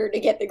lot harder to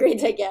get the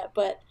grades I get,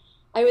 but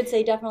I would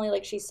say definitely,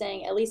 like she's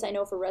saying, at least I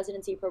know for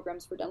residency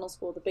programs for dental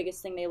school, the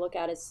biggest thing they look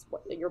at is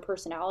what your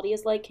personality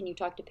is like. Can you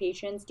talk to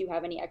patients? Do you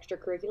have any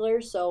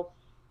extracurriculars? So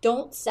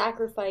don't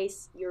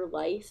sacrifice your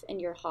life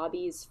and your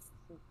hobbies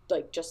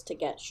like just to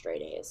get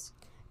straight A's.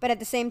 But at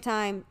the same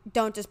time,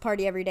 don't just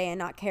party every day and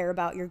not care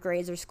about your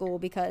grades or school,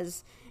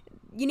 because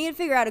you need to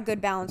figure out a good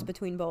balance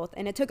between both.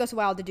 And it took us a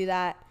while to do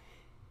that.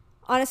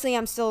 Honestly,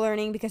 I'm still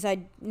learning because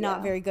I'm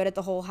not very good at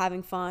the whole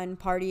having fun,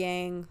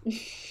 partying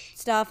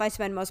stuff. I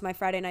spend most of my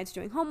Friday nights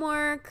doing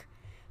homework.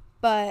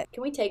 But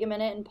can we take a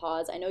minute and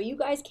pause? I know you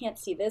guys can't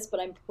see this, but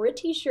I'm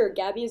pretty sure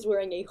Gabby is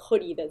wearing a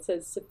hoodie that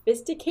says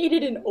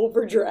sophisticated and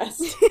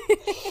overdressed.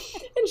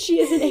 And she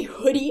is in a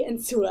hoodie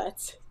and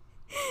sweats.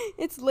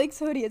 It's Lake's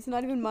hoodie. It's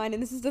not even mine.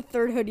 And this is the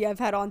third hoodie I've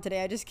had on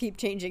today. I just keep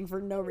changing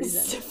for no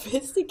reason.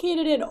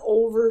 Sophisticated and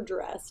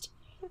overdressed.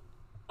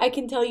 I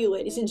can tell you,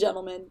 ladies and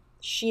gentlemen,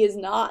 she is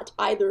not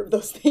either of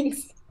those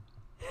things.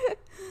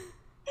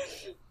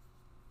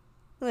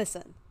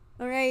 Listen,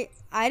 all right?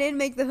 I didn't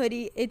make the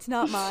hoodie. It's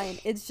not mine.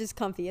 It's just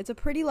comfy. It's a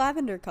pretty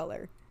lavender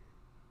color.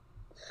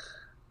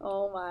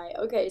 Oh my.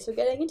 Okay, so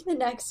getting into the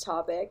next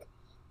topic.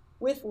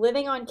 With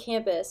living on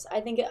campus,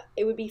 I think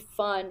it would be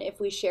fun if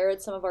we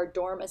shared some of our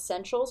dorm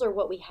essentials or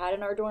what we had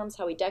in our dorms,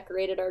 how we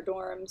decorated our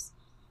dorms.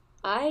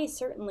 I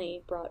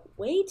certainly brought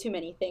way too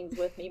many things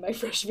with me my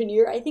freshman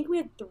year. I think we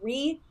had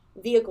 3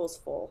 vehicles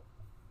full.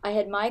 I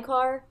had my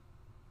car,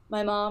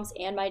 my mom's,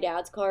 and my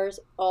dad's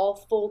cars all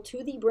full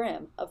to the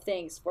brim of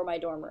things for my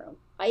dorm room.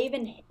 I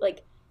even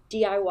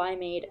DIY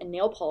made a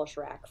nail polish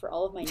rack for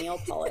all of my nail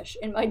polish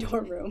in my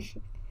dorm room.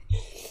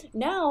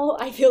 Now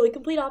I feel the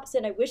complete opposite,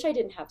 and I wish I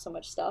didn't have so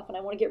much stuff, and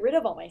I want to get rid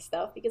of all my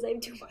stuff because I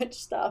have too much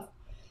stuff.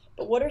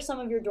 But what are some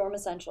of your dorm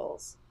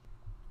essentials?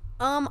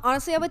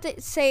 Honestly, I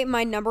would say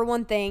my number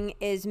one thing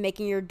is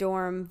making your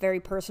dorm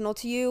very personal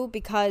to you,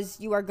 because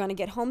you are going to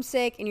get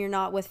homesick and you're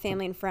not with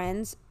family and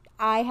friends.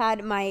 I had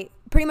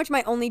pretty much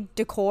my only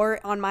decor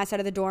on my side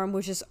of the dorm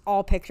was just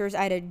all pictures.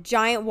 I had a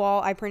giant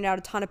wall. I printed out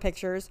a ton of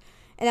pictures,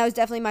 and that was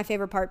definitely my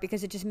favorite part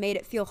because it just made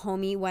it feel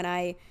homey when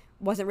I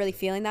wasn't really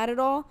feeling that at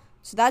all.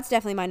 So that's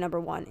definitely my number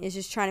one, is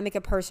just trying to make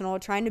it personal,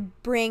 trying to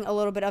bring a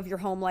little bit of your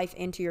home life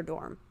into your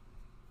dorm.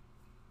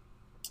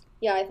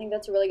 Yeah, I think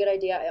that's a really good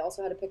idea. I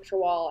also had a picture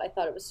wall. I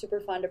thought it was super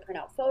fun to print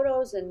out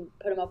photos and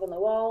put them up on the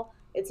wall.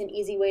 It's an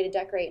easy way to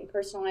decorate and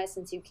personalize,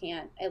 since you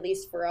can't, at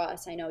least for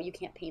us, I know you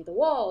can't paint the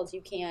walls.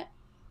 You can't,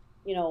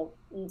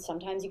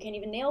 sometimes you can't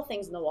even nail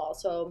things in the wall.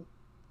 So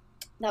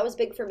that was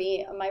big for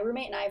me. My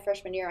roommate and I,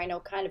 freshman year, I know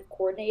kind of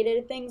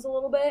coordinated things a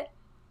little bit.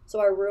 So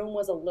our room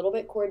was a little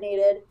bit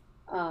coordinated.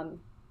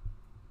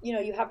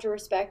 You have to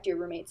respect your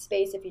roommate's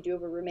space if you do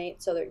have a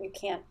roommate, so that you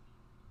can't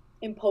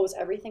impose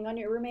everything on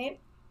your roommate.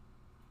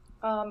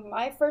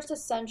 My first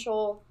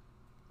essential,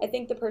 I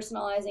think the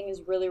personalizing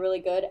is really, really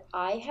good.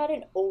 I had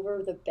an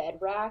over-the-bed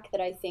rack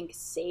that I think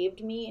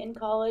saved me in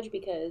college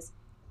because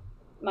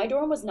my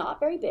dorm was not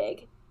very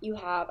big. You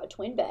have a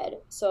twin bed.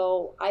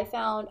 So I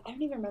don't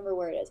even remember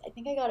where it is. I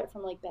think I got it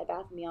from like Bed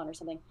Bath & Beyond or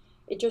something.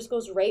 It just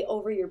goes right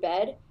over your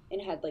bed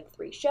and had like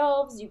 3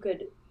 shelves. You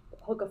could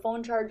hook a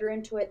phone charger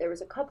into it. There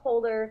was a cup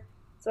holder.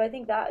 So I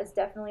think that is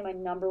definitely my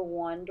number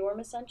one dorm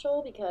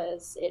essential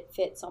because it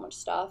fit so much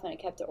stuff and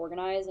it kept it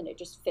organized and it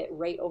just fit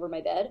right over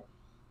my bed.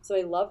 So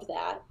I loved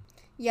that.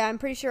 Yeah, I'm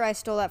pretty sure I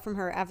stole that from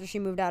her after she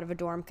moved out of a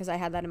dorm, because I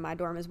had that in my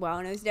dorm as well,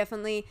 and it was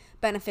definitely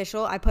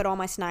beneficial. I put all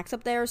my snacks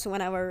up there, so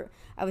whenever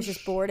I was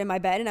just bored in my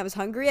bed and I was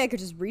hungry, I could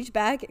just reach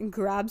back and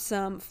grab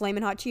some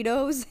Flamin' Hot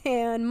Cheetos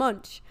and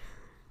munch.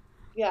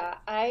 Yeah,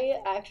 I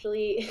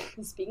actually,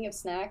 speaking of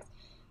snacks,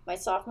 my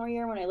sophomore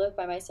year when I lived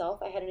by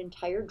myself, I had an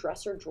entire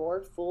dresser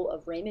drawer full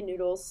of ramen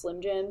noodles,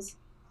 Slim Jims,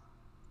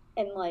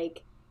 and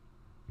like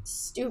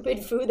stupid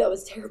food that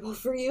was terrible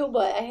for you,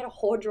 but I had a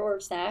whole drawer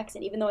of snacks,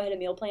 and even though I had a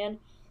meal plan,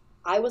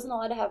 I wasn't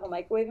allowed to have a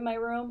microwave in my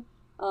room.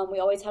 We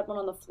always had one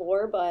on the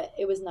floor, but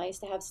it was nice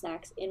to have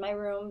snacks in my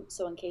room,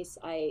 so in case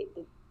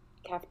the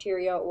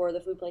cafeteria or the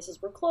food places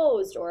were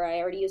closed or I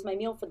already used my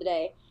meal for the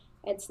day,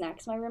 I had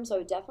snacks in my room, so I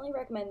would definitely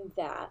recommend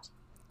that.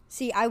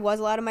 See, I was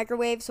allowed a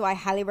microwave, so I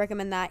highly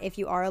recommend that if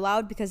you are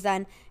allowed, because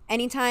then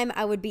anytime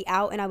I would be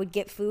out and I would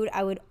get food,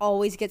 I would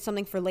always get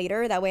something for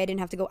later. That way I didn't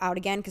have to go out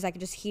again because I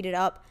could just heat it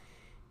up.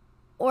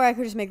 Or I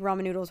could just make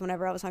ramen noodles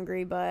whenever I was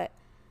hungry. But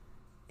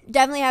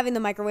definitely having the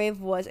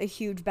microwave was a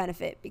huge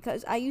benefit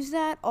because I use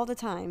that all the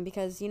time.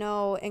 Because,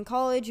 in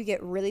college you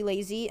get really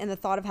lazy, and the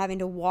thought of having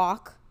to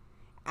walk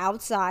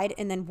outside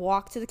and then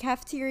walk to the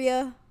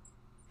cafeteria,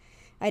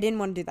 I didn't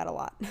want to do that a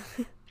lot.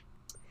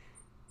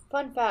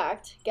 Fun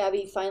fact,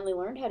 Gabby finally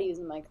learned how to use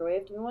the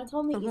microwave. Do you want to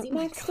tell them the Easy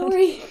Mac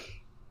story?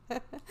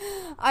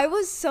 I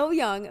was so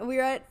young. We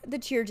were at the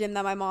cheer gym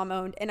that my mom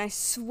owned, and I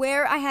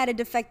swear I had a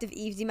defective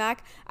Easy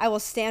Mac. I will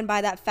stand by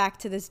that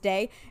fact to this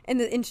day. And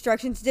the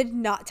instructions did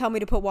not tell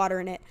me to put water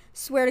in it.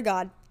 Swear to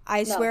God.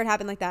 I swear it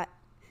happened like that.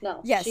 No.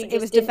 Yes, she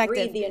it was didn't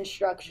defective. Read the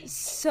instructions.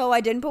 So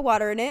I didn't put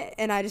water in it,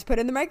 and I just put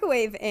it in the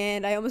microwave,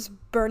 and I almost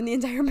burned the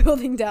entire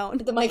building down.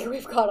 The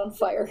microwave caught on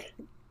fire.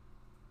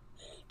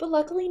 But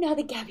luckily, now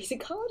that Gabby's a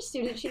college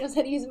student, she knows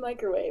how to use a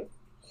microwave.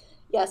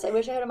 Yes, I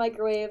wish I had a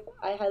microwave.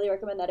 I highly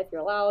recommend that if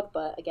you're allowed,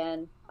 but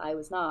again, I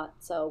was not.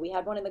 So we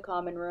had one in the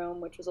common room,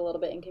 which was a little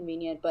bit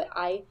inconvenient, but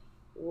I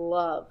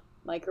love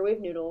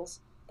microwave noodles.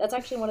 That's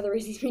actually one of the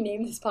reasons we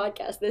named this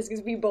podcast this,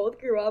 because we both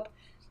grew up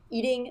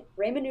eating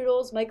ramen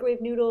noodles,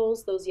 microwave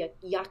noodles, those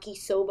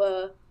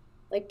yakisoba,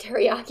 like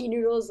teriyaki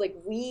noodles. Like,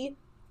 we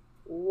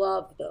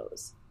love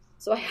those.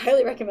 So I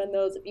highly recommend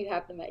those if you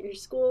have them at your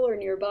school or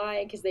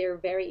nearby, because they are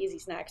very easy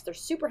snacks. They're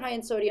super high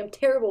in sodium,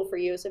 terrible for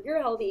you. So if you're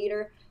a healthy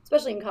eater,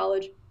 especially in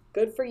college,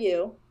 good for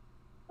you.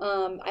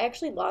 I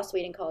actually lost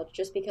weight in college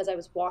just because I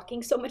was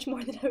walking so much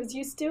more than I was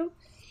used to.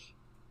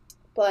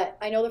 But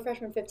I know the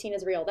freshman 15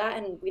 is real. That,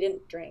 and we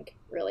didn't drink,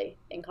 really,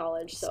 in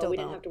college. So we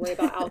didn't have to worry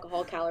about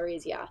alcohol,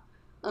 calories, yeah.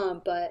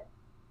 But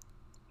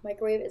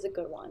microwave is a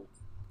good one.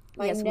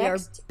 We are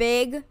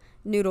big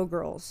noodle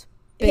girls.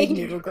 Big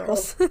noodle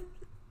girls.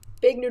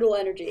 Big noodle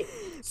energy.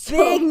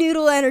 Big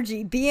noodle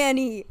energy.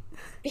 BNE.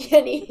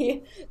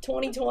 BNE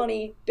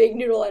 2020. Big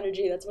noodle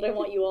energy. That's what I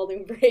want you all to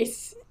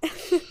embrace.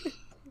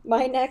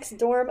 My next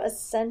dorm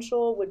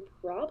essential would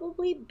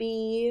probably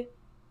be,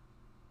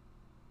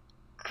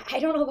 I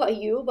don't know about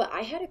you, but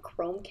I had a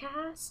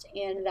Chromecast,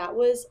 and that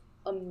was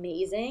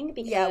amazing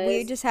because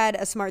we just had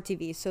a smart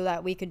TV so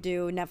that we could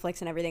do Netflix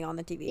and everything on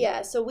the TV.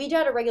 Yeah, so we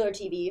had a regular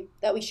TV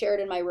that we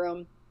shared in my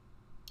room.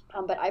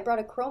 But I brought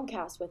a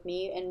Chromecast with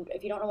me, and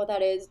if you don't know what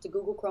that is, it's a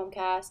Google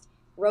Chromecast.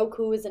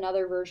 Roku is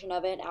another version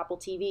of it, Apple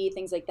TV,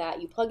 things like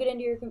that. You plug it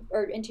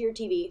into your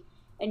TV,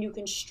 and you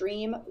can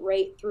stream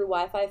right through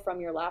Wi-Fi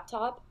from your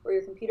laptop or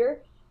your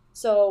computer.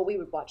 So we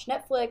would watch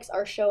Netflix.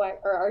 Our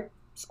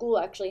school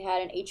actually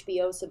had an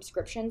HBO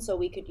subscription, so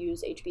we could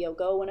use HBO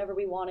Go whenever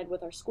we wanted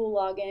with our school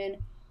login.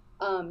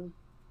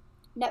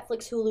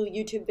 Netflix, Hulu,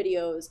 YouTube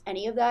videos,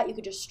 any of that, you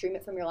could just stream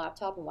it from your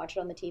laptop and watch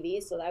it on the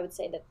TV. So I would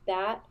say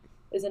that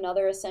is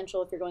another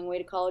essential if you're going away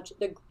to college.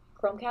 The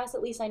Chromecast,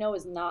 at least I know,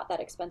 is not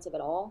that expensive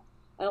at all.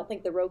 I don't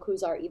think the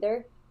Rokus are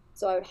either.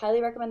 So I would highly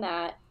recommend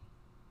that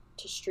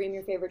to stream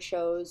your favorite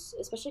shows,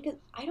 especially because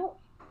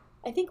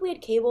I think we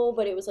had cable,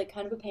 but it was like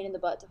kind of a pain in the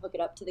butt to hook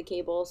it up to the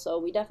cable. So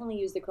we definitely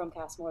use the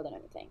Chromecast more than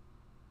anything.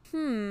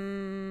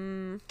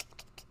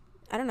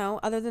 I don't know.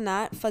 Other than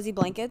that, fuzzy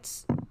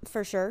blankets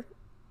for sure.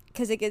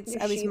 Because it gets,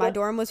 at least my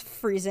dorm was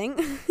freezing.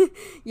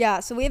 Yeah,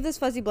 so we have this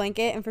fuzzy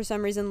blanket, and for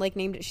some reason,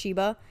 named it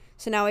Sheba.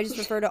 So now I just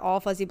refer to all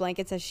fuzzy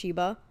blankets as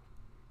Sheba.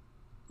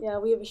 Yeah,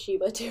 we have a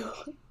Sheba too.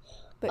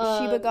 But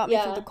Sheba got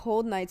me through the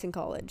cold nights in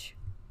college.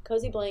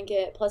 Cozy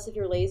blanket. Plus, if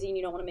you're lazy and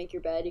you don't want to make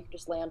your bed, you can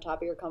just lay on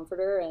top of your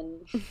comforter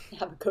and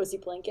have a cozy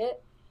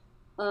blanket.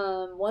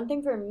 One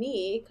thing for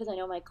me, because I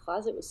know my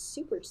closet was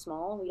super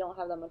small, and we don't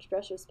have that much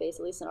dresser space,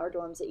 at least in our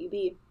dorms at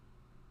UB.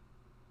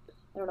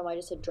 I don't know why I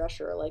just said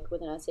dresser,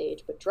 with an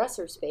SH, but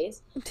dresser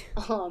space.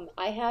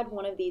 I had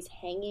one of these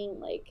hanging,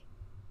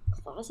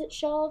 closet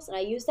shelves, and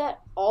I used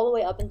that all the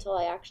way up until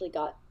I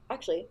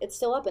actually, it's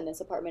still up in this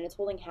apartment. It's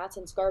holding hats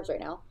and scarves right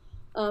now.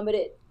 But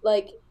it,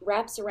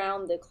 wraps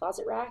around the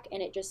closet rack,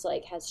 and it just,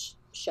 has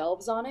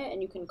shelves on it,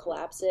 and you can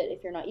collapse it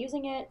if you're not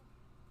using it.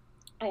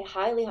 I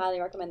highly, highly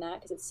recommend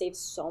that because it saves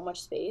so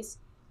much space.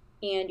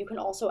 And you can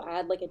also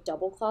add, a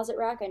double closet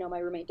rack. I know my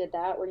roommate did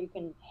that, where you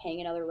can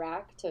hang another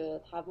rack to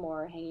have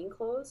more hanging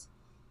clothes.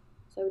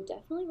 So I would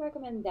definitely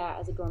recommend that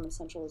as a dorm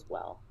essential as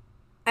well.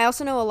 I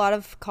also know a lot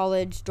of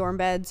college dorm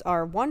beds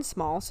are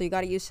small, so you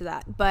got to get used to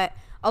that. But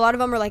a lot of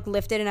them are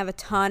lifted and have a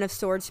ton of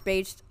storage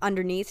space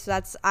underneath.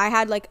 So I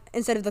had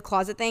instead of the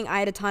closet thing, I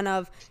had a ton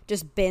of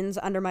just bins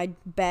under my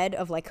bed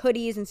of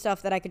hoodies and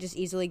stuff that I could just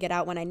easily get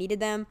out when I needed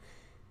them.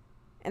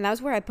 And that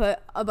was where I put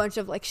a bunch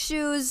of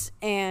shoes,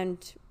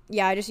 and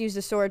yeah, I just used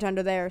the storage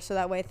under there so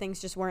that way things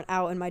just weren't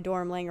out in my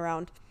dorm laying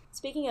around.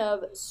 Speaking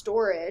of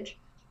storage,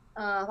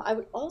 I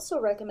would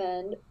also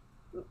recommend,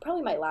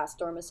 probably my last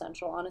dorm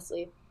essential,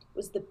 honestly,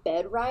 was the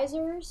bed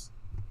risers.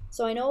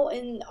 So I know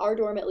in our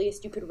dorm, at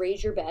least, you could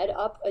raise your bed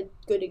up a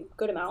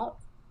good amount.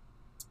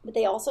 But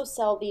they also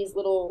sell these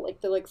little,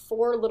 they're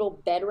 4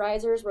 little bed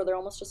risers where they're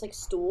almost just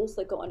stools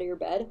that go under your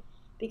bed.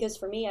 because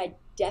for me, I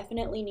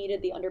definitely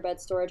needed the underbed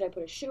storage. I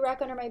put a shoe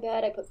rack under my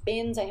bed, I put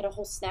bins, I had a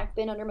whole snack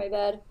bin under my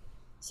bed.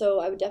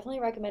 So I would definitely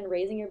recommend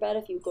raising your bed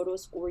if you go to a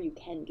school where you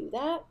can do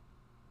that.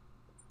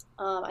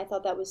 I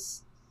thought that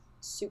was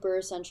super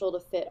essential to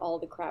fit all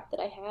the crap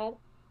that I had.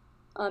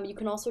 You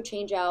can also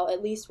change out,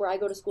 at least where I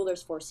go to school,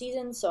 there's 4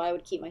 seasons, so I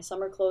would keep my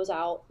summer clothes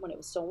out when it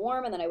was still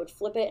warm, and then I would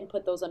flip it and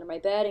put those under my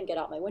bed and get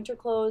out my winter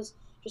clothes,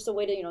 just a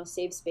way to,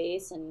 save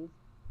space and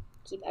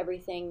keep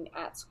everything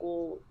at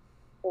school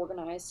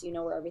organized so you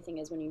know where everything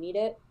is when you need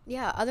it.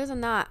 Yeah, other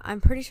than that, I'm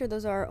pretty sure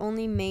those are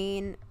only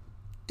main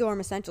dorm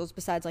essentials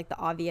besides like the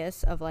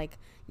obvious of like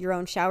your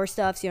own shower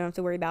stuff, so you don't have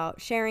to worry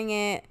about sharing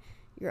it,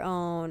 your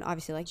own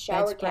obviously like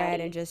Shower bedspread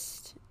caddy. and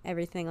just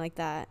everything like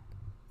that.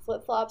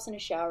 Flip-flops and a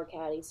shower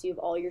caddy, so you have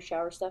all your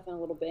shower stuff in a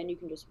little bin. You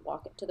can just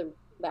walk it to the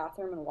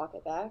bathroom and walk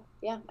it back.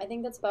 Yeah, I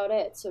think that's about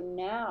it. So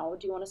now,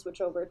 do you want to switch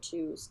over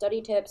to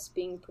study tips,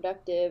 being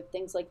productive,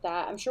 things like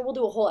that? I'm sure we'll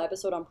do a whole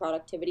episode on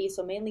productivity,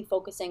 so mainly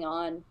focusing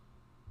on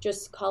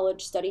just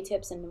college study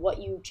tips and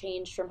what you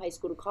changed from high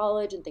school to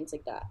college and things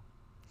like that.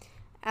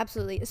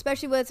 Absolutely,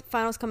 especially with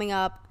finals coming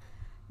up.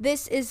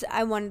 This is,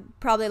 I want,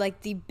 probably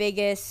like the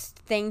biggest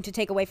thing to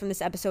take away from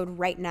this episode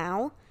right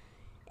now.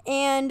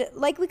 And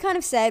like we kind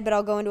of said, but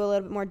I'll go into a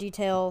little bit more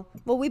detail.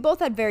 Well, we both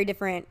had very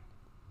different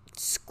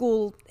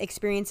school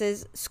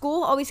experiences.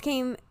 School always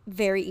came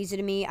very easy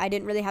to me. I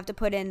didn't really have to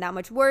put in that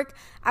much work.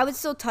 I would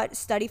still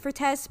study for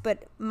tests,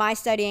 but my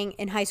studying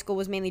in high school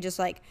was mainly just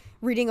like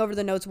reading over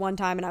the notes one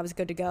time and I was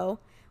good to go.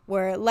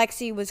 Where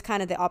Lexi was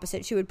kind of the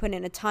opposite. She would put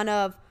in a ton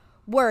of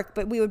work,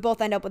 but we would both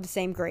end up with the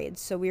same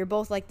grades. So we were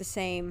both like the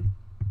same.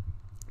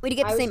 We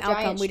didn't get the same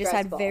outcome. We just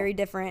had very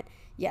different,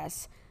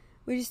 yes.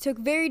 We just took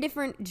very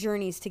different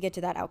journeys to get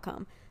to that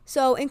outcome.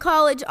 So in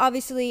college,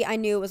 obviously, I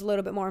knew it was a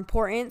little bit more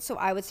important, so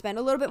I would spend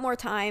a little bit more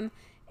time.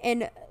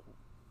 And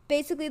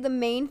basically, the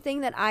main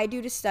thing that I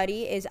do to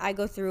study is I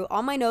go through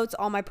all my notes,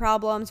 all my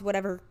problems,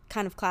 whatever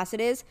kind of class it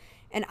is,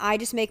 and I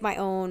just make my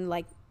own,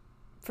 like,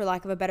 for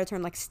lack of a better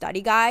term, like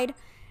study guide.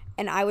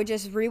 And I would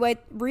just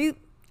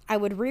I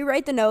would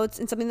rewrite the notes,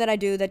 and something that I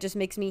do that just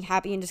makes me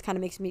happy and just kind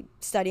of makes me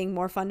studying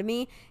more fun to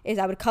me is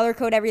I would color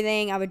code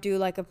everything. I would do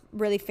like a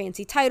really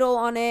fancy title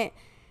on it,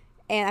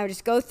 and I would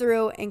just go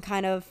through and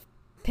kind of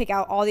pick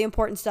out all the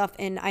important stuff.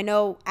 And I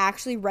know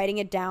actually writing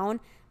it down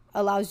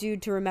allows you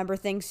to remember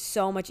things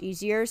so much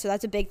easier. So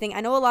that's a big thing. I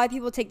know a lot of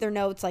people take their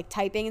notes like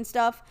typing and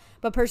stuff,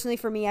 but personally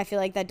for me, I feel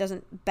like that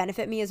doesn't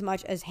benefit me as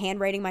much as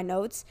handwriting my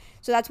notes.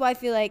 So that's why I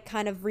feel like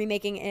kind of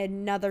remaking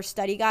another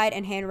study guide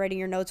and handwriting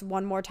your notes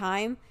one more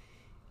time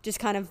just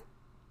kind of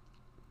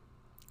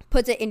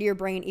puts it into your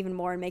brain even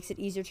more and makes it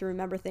easier to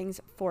remember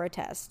things for a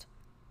test.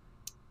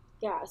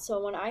 Yeah,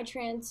 so when I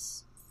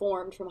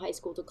transformed from high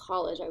school to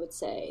college, I would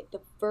say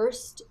the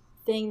first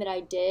thing that I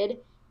did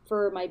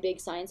for my big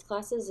science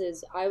classes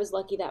is I was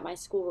lucky that my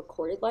school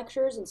recorded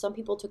lectures, and some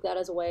people took that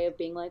as a way of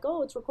being like,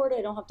 oh, it's recorded,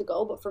 I don't have to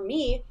go. But for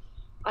me,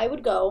 I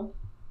would go,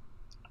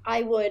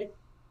 I would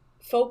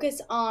focus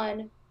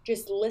on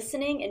just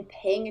listening and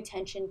paying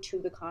attention to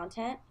the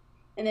content.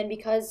 And then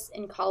because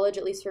in college,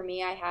 at least for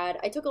me,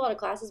 I took a lot of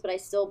classes, but I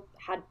still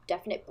had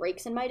definite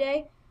breaks in my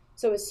day.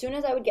 So as soon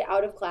as I would get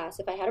out of class,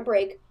 if I had a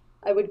break,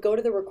 I would go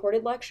to the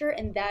recorded lecture,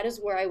 and that is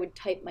where I would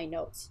type my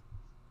notes.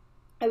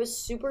 I was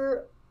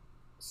super,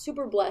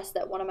 super blessed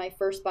that one of my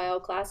first bio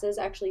classes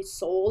actually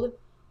sold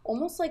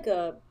almost like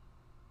it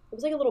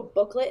was like a little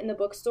booklet in the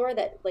bookstore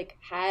that like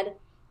had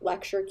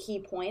lecture key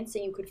points,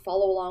 and you could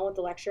follow along with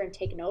the lecture and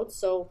take notes.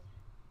 So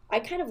I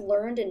kind of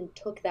learned and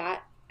took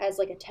that as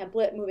like a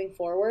template moving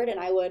forward, and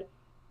I would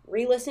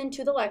re-listen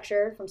to the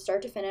lecture from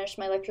start to finish.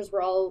 My lectures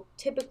were all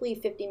typically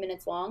 50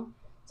 minutes long,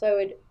 so I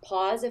would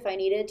pause if I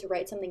needed to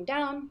write something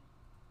down.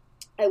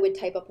 I would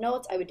type up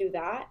notes. I would do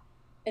that,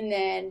 and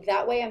then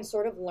that way I'm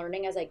sort of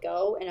learning as I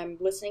go, and I'm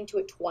listening to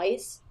it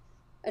twice.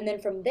 And then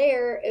from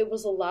there, it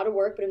was a lot of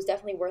work, but it was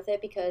definitely worth it,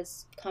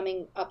 because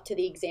coming up to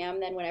the exam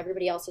then when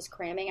everybody else is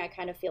cramming, I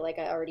kind of feel like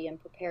I already am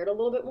prepared a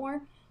little bit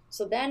more.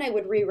 So then I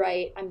would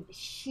rewrite. I'm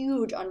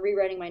huge on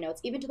rewriting my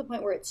notes, even to the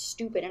point where it's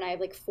stupid, and I have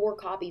like 4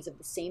 copies of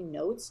the same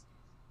notes.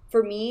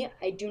 For me,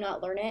 I do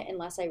not learn it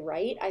unless I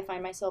write. I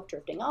find myself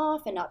drifting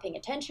off and not paying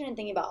attention and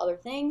thinking about other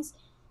things.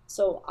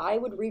 So I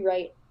would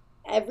rewrite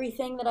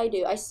everything that I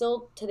do. I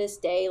still, to this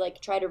day,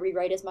 like try to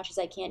rewrite as much as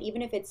I can,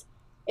 even if it's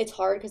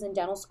hard, because in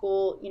dental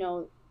school,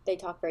 they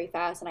talk very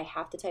fast and I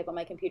have to type on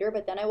my computer,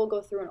 but then I will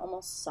go through and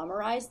almost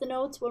summarize the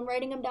notes when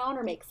writing them down,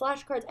 or make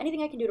flashcards,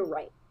 anything I can do to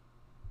write.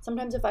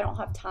 Sometimes if I don't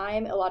have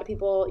time, a lot of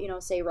people,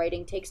 say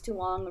writing takes too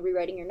long,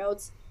 rewriting your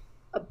notes.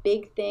 A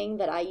big thing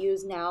that I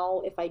use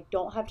now if I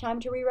don't have time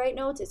to rewrite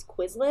notes is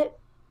Quizlet.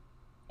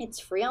 It's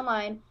free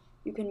online.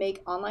 You can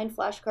make online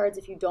flashcards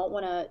if you don't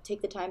want to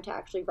take the time to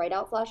actually write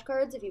out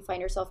flashcards. If you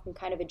find yourself in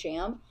kind of a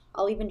jam,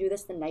 I'll even do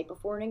this the night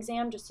before an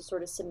exam just to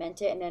sort of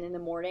cement it. And then in the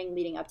morning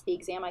leading up to the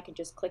exam, I can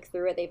just click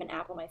through it. They have an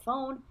app on my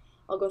phone.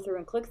 I'll go through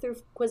and click through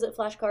Quizlet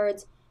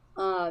flashcards.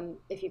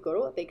 If you go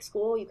to a big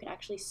school, you can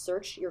actually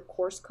search your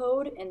course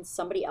code and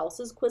somebody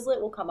else's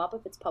Quizlet will come up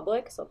if it's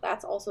public. So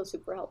that's also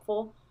super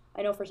helpful.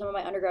 I know for some of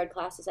my undergrad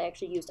classes, I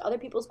actually used other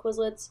people's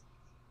Quizlets.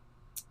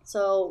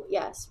 So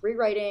yes,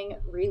 rewriting,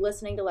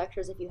 re-listening to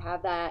lectures if you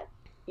have that,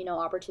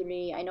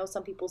 opportunity. I know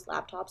some people's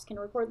laptops can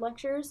record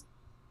lectures,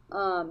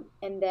 and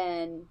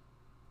then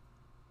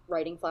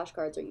writing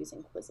flashcards or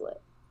using Quizlet.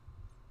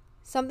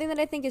 Something that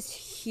I think is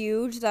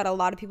huge that a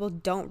lot of people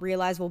don't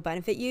realize will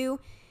benefit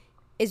you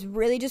is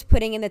really just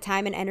putting in the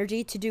time and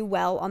energy to do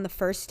well on the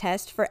first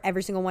test for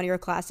every single one of your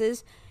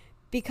classes.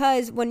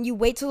 Because when you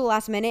wait till the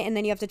last minute and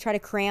then you have to try to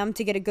cram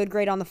to get a good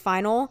grade on the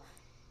final,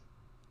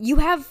 you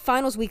have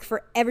finals week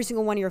for every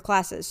single one of your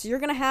classes. So you're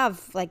going to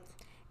have like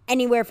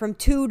anywhere from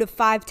 2 to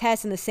 5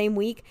 tests in the same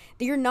week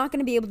that you're not going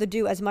to be able to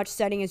do as much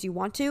studying as you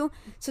want to.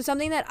 So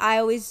something that I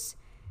always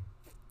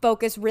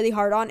focus really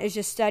hard on is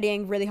just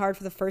studying really hard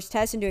for the first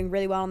test and doing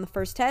really well on the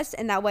first test.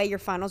 And that way your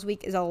finals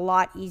week is a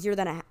lot easier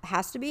than it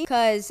has to be.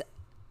 Because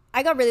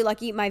I got really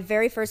lucky. My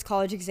very first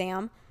college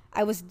exam,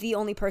 I was the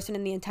only person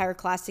in the entire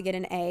class to get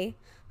an A.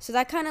 So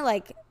that kind of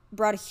like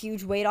brought a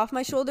huge weight off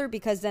my shoulder,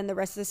 because then the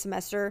rest of the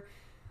semester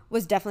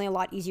was definitely a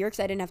lot easier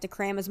because I didn't have to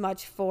cram as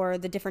much for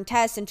the different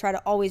tests and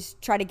always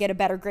try to get a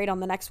better grade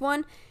on the next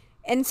one.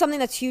 And something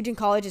that's huge in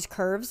college is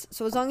curves.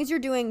 So as long as you're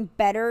doing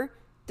better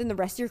than the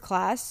rest of your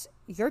class,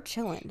 you're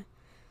chilling.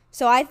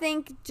 So I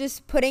think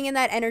just putting in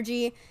that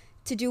energy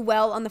to do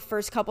well on the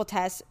first couple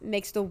tests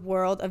makes the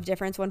world of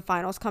difference when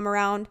finals come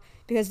around,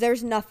 because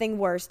there's nothing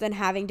worse than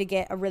having to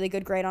get a really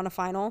good grade on a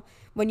final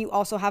when you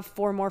also have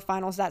 4 more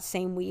finals that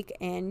same week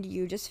and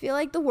you just feel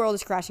like the world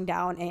is crashing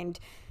down and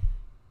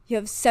you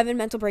have 7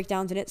 mental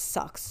breakdowns and it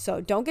sucks.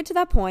 So don't get to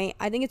that point.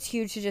 I think it's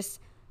huge to just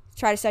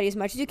try to study as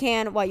much as you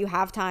can while you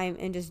have time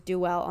and just do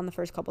well on the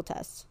first couple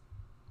tests.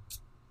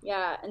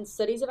 Yeah, and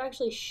studies have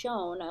actually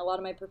shown, a lot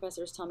of my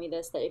professors tell me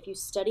this, that if you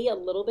study a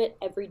little bit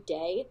every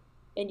day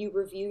and you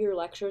review your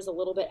lectures a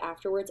little bit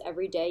afterwards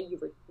every day, you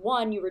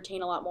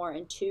retain a lot more,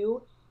 and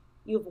 2,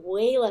 you have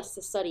way less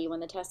to study when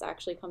the test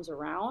actually comes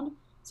around.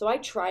 So I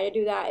try to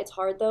do that. It's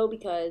hard though,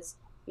 because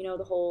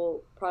the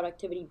whole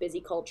productivity busy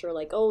culture,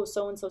 like, oh,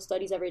 so-and-so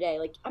studies every day.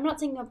 Like, I'm not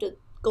saying you have to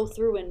go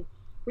through and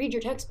read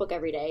your textbook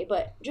every day,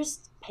 but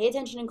just pay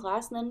attention in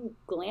class and then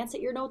glance at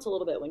your notes a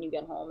little bit when you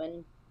get home.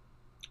 And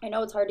I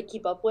know it's hard to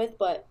keep up with,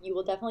 but you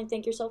will definitely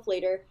thank yourself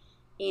later.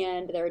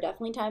 And there are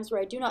definitely times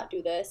where I do not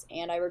do this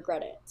and I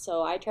regret it.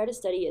 So I try to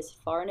study as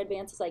far in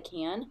advance as I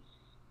can.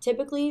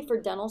 Typically for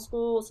dental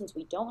school, since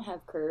we don't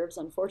have curves,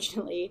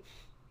 unfortunately,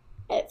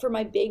 for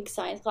my big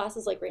science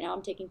classes, like right now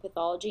I'm taking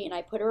pathology, and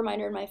I put a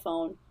reminder in my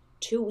phone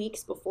 2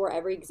 weeks before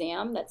every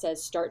exam that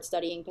says start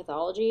studying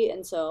pathology.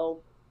 And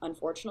so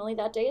unfortunately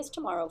that day is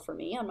tomorrow for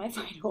me on my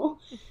final.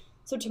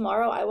 So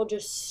tomorrow I will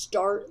just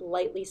start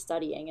lightly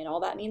studying, and all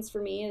that means for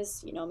me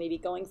is, maybe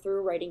going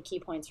through, writing key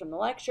points from the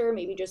lecture,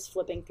 maybe just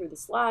flipping through the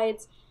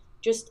slides,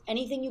 just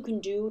anything you can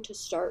do to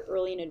start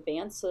early in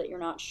advance so that you're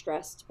not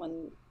stressed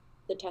when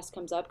the test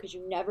comes up, because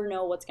you never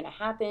know what's going to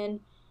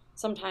happen.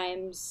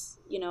 Sometimes,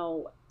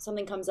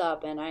 something comes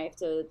up and I have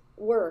to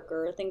work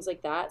or things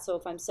like that. So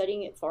if I'm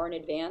studying it far in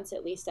advance,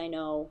 at least I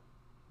know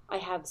I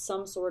have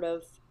some sort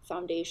of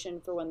foundation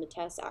for when the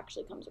test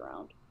actually comes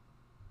around.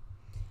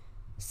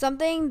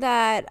 Something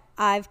that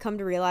I've come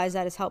to realize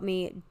that has helped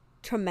me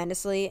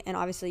tremendously, and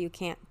obviously you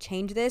can't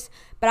change this,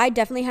 but I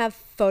definitely have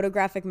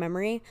photographic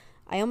memory.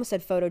 I almost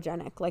said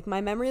photogenic. Like,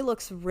 my memory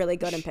looks really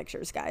good in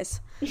pictures,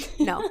 guys.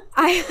 No,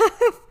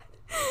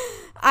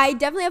 I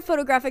definitely have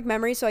photographic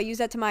memory, so I use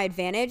that to my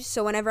advantage.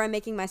 So whenever I'm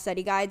making my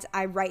study guides,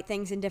 I write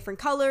things in different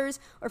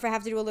colors, or if I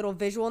have to do a little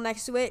visual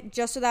next to it,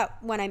 just so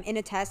that when I'm in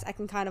a test, I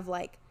can kind of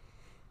like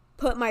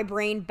put my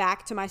brain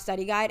back to my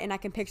study guide and I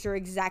can picture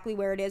exactly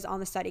where it is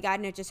on the study guide,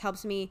 and it just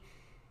helps me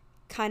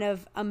kind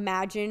of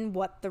imagine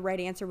what the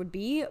right answer would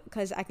be,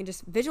 because I can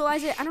just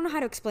visualize it. I don't know how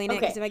to explain it,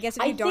 because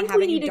if you don't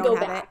have it, you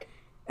don't have it.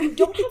 You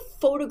don't have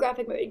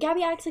photographic memory.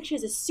 Gabby acts like she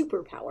has a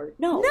superpower.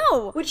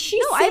 No. What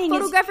she's I have saying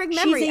photographic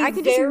memory. I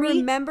can just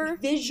remember.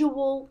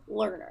 Visual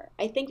learner.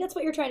 I think that's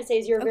what you're trying to say,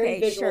 is you're a very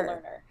visual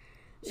learner.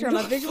 Sure, I'm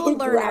a visual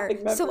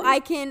learner. So I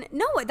can,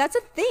 that's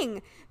a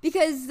thing,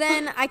 because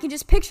then I can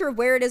just picture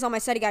where it is on my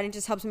study guide, and it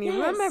just helps me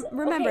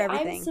remember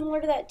everything. I'm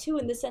similar to that too,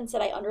 in the sense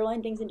that I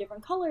underline things in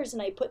different colors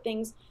and I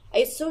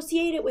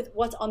associate it with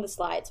what's on the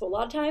slide. So a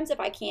lot of times if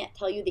I can't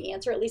tell you the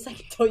answer, at least I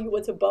can tell you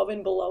what's above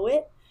and below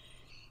it.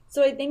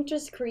 So I think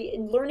just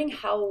learning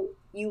how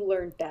you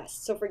learn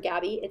best. So for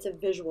Gabby, it's a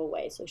visual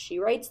way. So she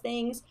writes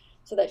things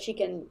so that she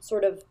can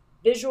sort of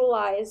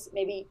visualize,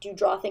 maybe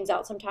draw things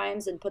out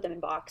sometimes and put them in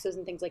boxes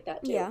and things like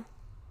that too.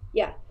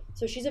 Yeah.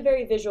 So she's a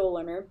very visual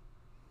learner.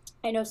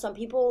 I know some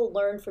people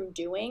learn from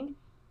doing.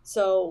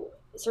 So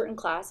certain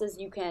classes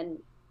you can,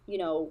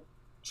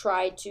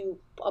 try to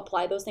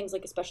apply those things,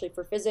 like especially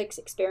for physics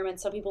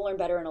experiments. Some people learn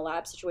better in a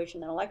lab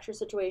situation than a lecture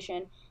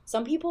situation.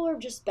 Some people are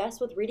just best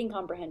with reading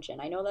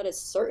comprehension. I know that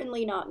is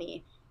certainly not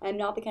me. I'm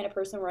not the kind of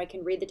person where I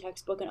can read the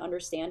textbook and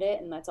understand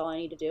it and that's all I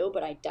need to do,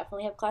 but I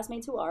definitely have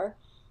classmates who are.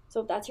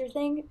 So if that's your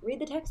thing, read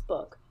the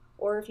textbook.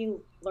 Or if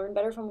you learn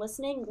better from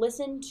listening,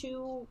 listen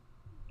to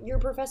your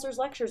professor's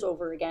lectures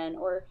over again.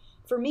 Or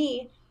for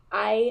me,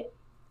 I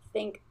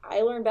think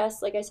I learn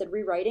best, like I said,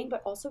 rewriting,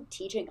 but also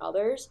teaching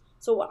others.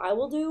 So what I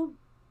will do,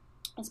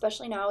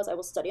 especially now, is I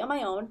will study on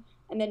my own,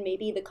 and then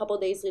maybe the couple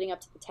days leading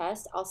up to the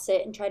test, I'll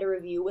sit and try to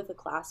review with a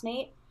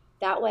classmate.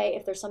 That way,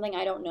 if there's something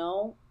I don't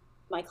know,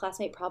 my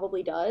classmate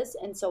probably does,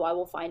 and so I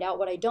will find out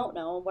what I don't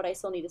know and what I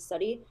still need to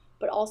study.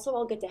 But also,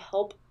 I'll get to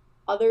help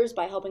others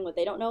by helping what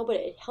they don't know, but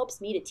it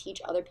helps me to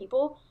teach other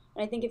people.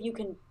 And I think if you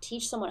can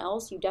teach someone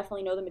else, you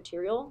definitely know the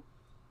material.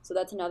 So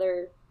that's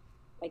another,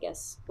 I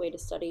guess, way to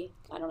study.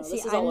 I don't know. See,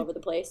 this is all over the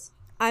place.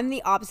 I'm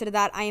the opposite of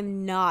that. I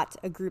am not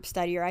a group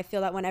studier. I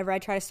feel that whenever I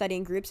try to study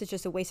in groups, it's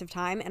just a waste of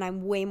time, and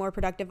I'm way more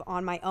productive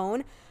on my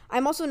own.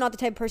 I'm also not the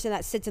type of person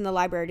that sits in the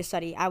library to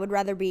study. I would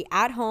rather be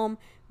at home,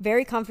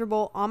 very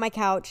comfortable, on my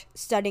couch,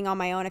 studying on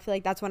my own. I feel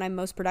like that's when I'm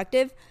most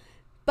productive.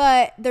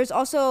 But there's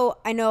also,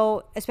 I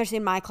know, especially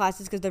in my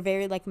classes, because they're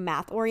very like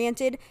math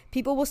oriented,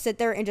 people will sit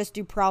there and just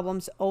do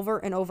problems over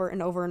and over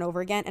and over and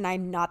over again. And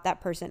I'm not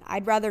that person.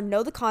 I'd rather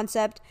know the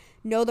concept,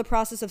 know the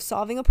process of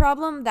solving a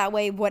problem. That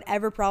way,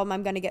 whatever problem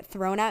I'm going to get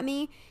thrown at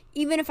me,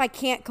 even if I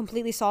can't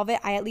completely solve it,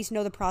 I at least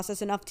know the process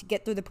enough to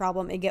get through the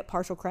problem and get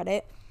partial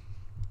credit.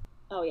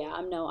 Oh yeah,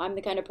 I'm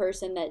the kind of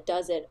person that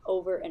does it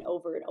over and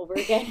over and over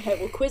again. I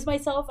will quiz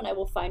myself, and I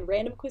will find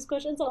random quiz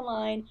questions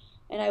online,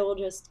 and I will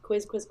just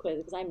quiz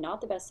because I'm not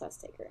the best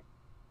test taker.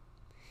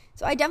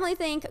 So I definitely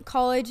think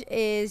college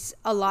is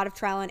a lot of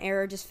trial and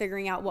error, just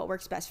figuring out what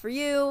works best for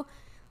you,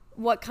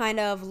 what kind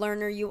of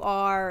learner you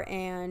are,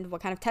 and what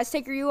kind of test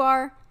taker you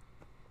are.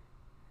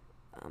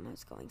 I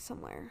was going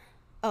somewhere.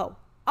 Oh,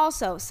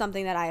 also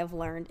something that I have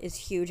learned is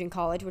huge in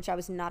college, which I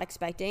was not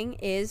expecting,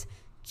 is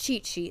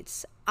cheat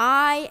sheets.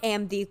 I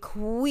am the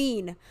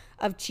queen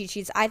of cheat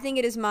sheets. I think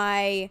it is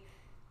my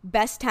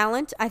best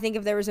talent. I think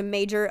if there was a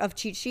major of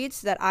cheat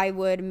sheets, that I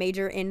would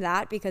major in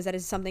that, because that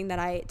is something that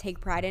I take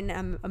pride in.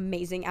 I'm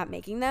amazing at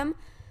making them.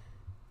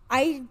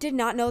 I did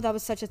not know that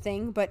was such a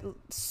thing, but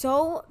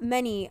so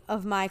many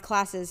of my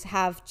classes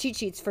have cheat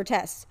sheets for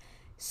tests.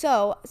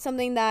 So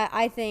something that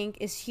I think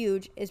is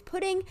huge is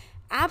putting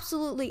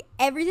absolutely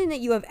everything that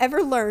you have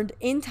ever learned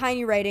in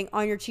tiny writing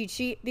on your cheat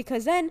sheet,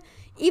 because then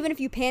even if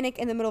you panic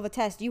in the middle of a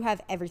test, you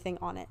have everything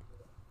on it.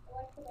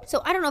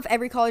 So I don't know if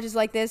every college is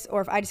like this,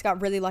 or if I just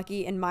got really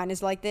lucky and mine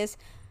is like this,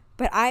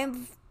 but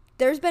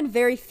there's been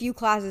very few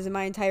classes in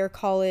my entire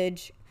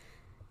college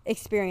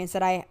experience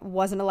that I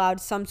wasn't allowed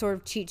some sort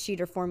of cheat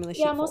sheet or formula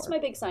sheet. Yeah, most of my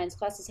big science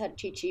classes had a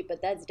cheat sheet,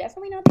 but that's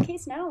definitely not the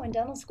case now in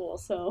dental school.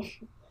 So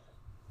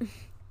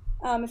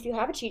if you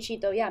have a cheat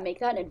sheet, though, yeah, make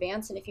that in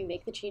advance. And if you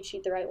make the cheat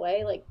sheet the right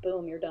way, like,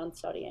 boom, you're done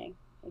studying.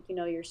 Like, you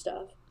know your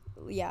stuff.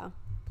 Yeah.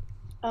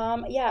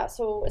 Yeah,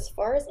 so as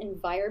far as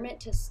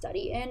environment to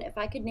study in, if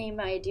I could name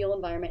my ideal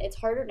environment, it's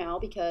harder now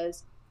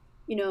because,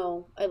 you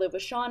know, I live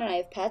with Sean and I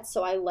have pets,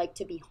 so I like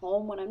to be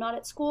home when I'm not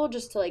at school,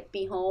 just to, like,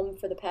 be home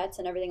for the pets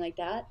and everything like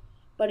that.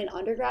 But in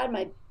undergrad,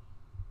 my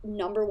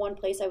number one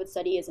place I would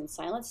study is in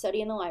silent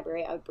study in the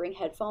library. I would bring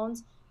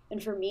headphones,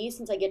 and for me,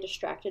 since I get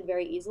distracted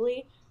very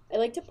easily, I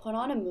like to put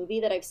on a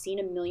movie that I've seen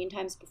a million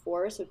times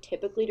before. So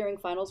typically during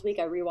finals week,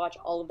 I rewatch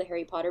all of the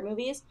Harry Potter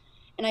movies,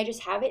 and I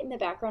just have it in the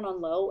background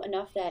on low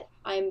enough that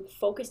I'm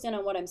focused in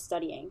on what I'm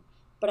studying,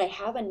 but I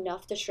have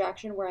enough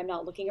distraction where I'm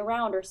not looking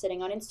around or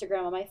sitting on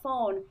Instagram on my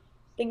phone,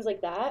 things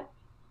like that.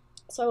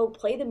 So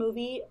play the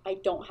movie. I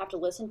don't have to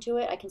listen to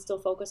it. I can still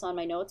focus on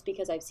my notes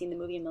because I've seen the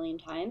movie a million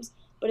times,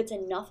 but it's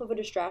enough of a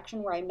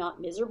distraction where I'm not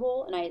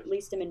miserable, and I at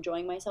least am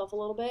enjoying myself a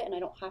little bit, and I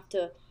don't have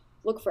to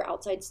look for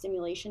outside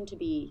stimulation to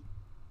be,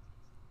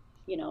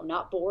 you know,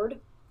 not bored.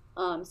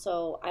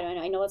 So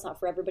I know that's not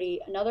for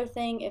everybody. Another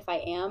thing, if I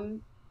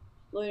am,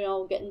 you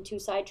know, getting too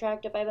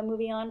sidetracked, if I have a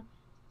movie on,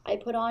 I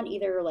put on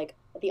either like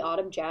the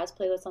Autumn Jazz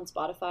playlist on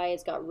Spotify.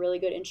 It's got really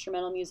good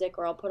instrumental music,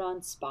 or I'll put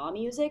on spa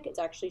music. It's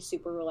actually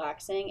super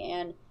relaxing,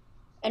 and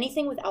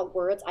anything without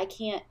words, I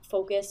can't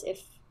focus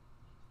if,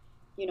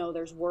 you know,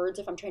 there's words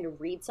if I'm trying to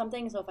read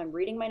something. So if I'm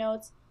reading my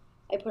notes,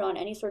 I put on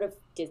any sort of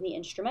Disney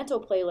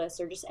instrumental playlist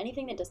or just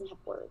anything that doesn't have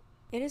words.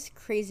 It is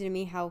crazy to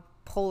me how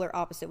polar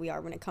opposite we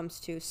are when it comes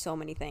to so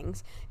many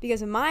things,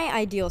 because my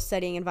ideal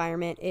studying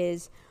environment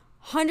is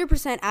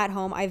 100% at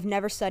home. I've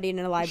never studied in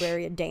a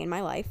library a day in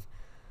my life.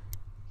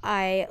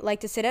 I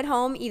like to sit at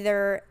home.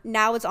 Either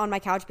now it's on my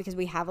couch because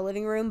we have a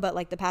living room, but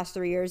like the past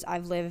 3 years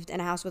I've lived in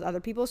a house with other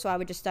people, so I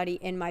would just study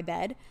in my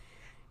bed.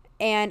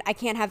 And I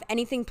can't have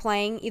anything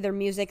playing, either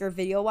music or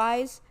video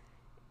wise.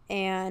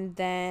 And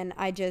then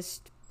I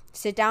just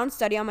sit down,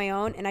 study on my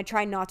own, and I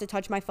try not to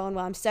touch my phone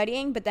while I'm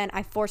studying, but then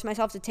I force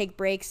myself to take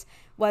breaks,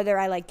 whether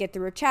I like get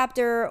through a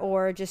chapter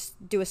or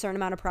just do a certain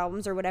amount of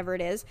problems or whatever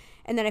it is.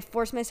 And then I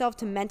force myself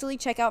to mentally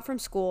check out from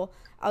school.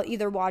 I'll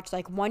either watch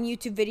like one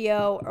YouTube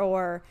video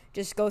or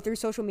just go through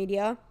social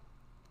media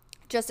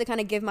just to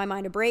kind of give my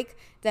mind a break.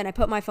 Then I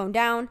put my phone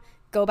down,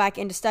 go back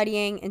into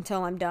studying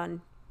until I'm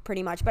done,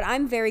 pretty much. But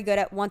I'm very good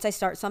at, once I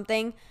start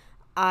something,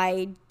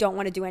 I don't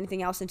want to do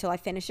anything else until I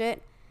finish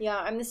it. Yeah,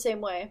 I'm the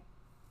same way.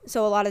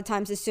 So a lot of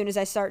times, as soon as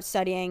I start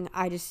studying,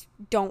 I just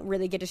don't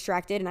really get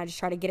distracted, and I just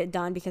try to get it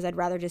done because I'd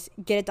rather just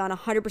get it done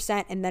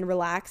 100% and then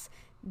relax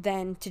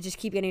than to just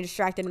keep getting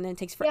distracted and then it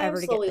takes Yeah, I'm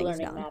forever to get slowly things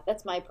learning done. that.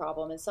 That's my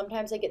problem. Is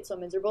sometimes I get so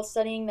miserable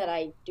studying that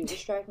I do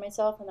distract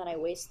myself, and then I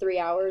waste 3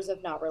 hours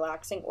of not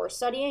relaxing or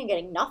studying and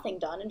getting nothing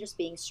done and just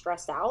being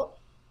stressed out.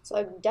 So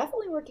I'm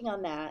definitely working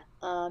on that.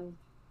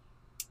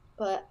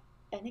 But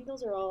I think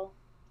those are all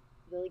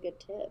really good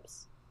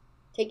tips.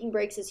 Taking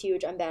breaks is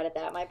huge. I'm bad at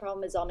that. My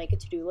problem is I'll make a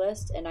to-do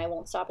list and I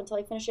won't stop until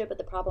I finish it. But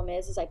the problem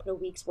is I put a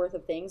week's worth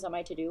of things on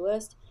my to-do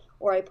list,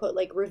 or I put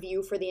like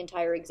review for the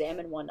entire exam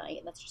in one night,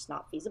 and that's just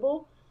not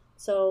feasible.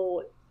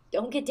 So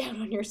don't get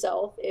down on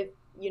yourself if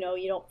you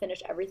don't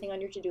finish everything on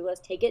your to-do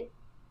list. Take it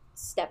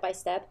step by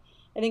step.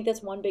 I think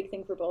that's one big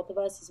thing for both of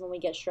us is when we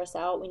get stressed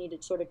out, we need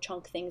to sort of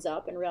chunk things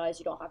up and realize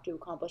you don't have to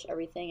accomplish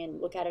everything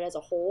and look at it as a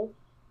whole.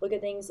 Look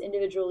at things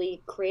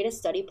individually. Create a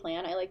study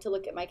plan. I like to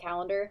look at my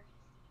calendar.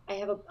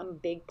 I'm a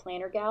big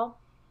planner gal.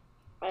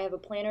 I have a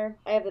planner.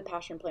 I have the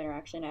Passion Planner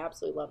actually, and I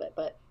absolutely love it.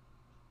 But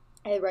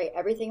I write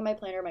everything in my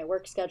planner, my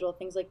work schedule,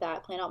 things like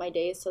that. Plan out my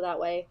days so that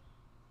way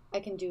I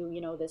can do,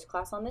 this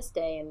class on this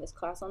day and this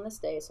class on this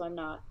day, so I'm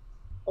not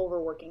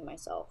overworking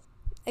myself.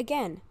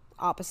 Again,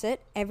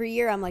 opposite. Every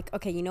year I'm like,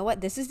 okay, you know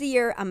what? This is the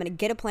year I'm going to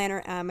get a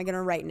planner and I'm going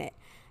to write in it.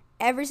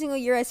 Every single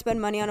year I spend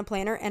money on a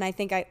planner and I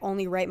think I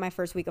only write my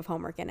first week of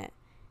homework in it.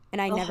 And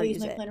I never use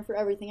my it. planner for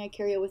everything. I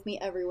carry it with me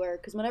everywhere.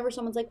 Because whenever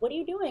someone's like, what are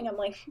you doing? I'm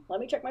like, let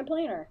me check my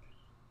planner.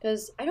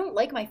 Because I don't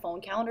like my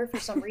phone calendar for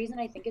some reason.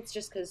 I think it's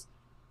just because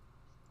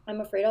I'm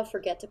afraid I'll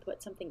forget to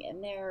put something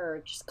in there or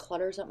it just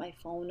clutters up my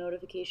phone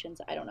notifications.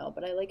 I don't know.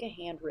 But I like a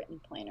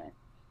handwritten planner.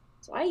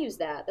 So I use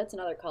that. That's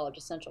another college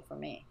essential for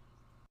me.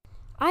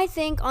 I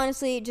think,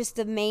 honestly, just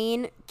the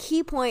main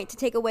key point to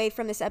take away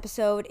from this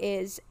episode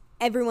is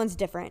everyone's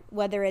different.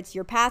 Whether it's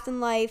your path in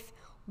life,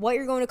 what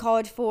you're going to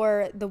college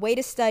for, the way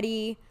to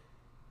study,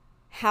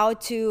 how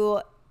to,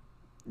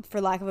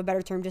 for lack of a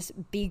better term,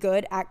 just be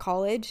good at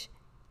college.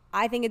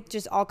 I think it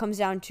just all comes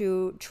down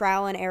to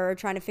trial and error,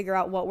 trying to figure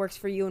out what works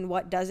for you and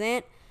what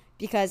doesn't.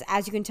 Because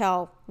as you can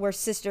tell, we're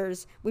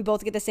sisters. We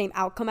both get the same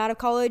outcome out of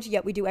college,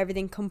 yet we do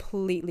everything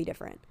completely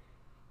different.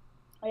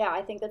 Yeah,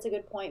 I think that's a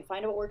good point.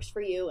 Find out what works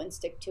for you and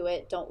stick to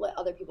it. Don't let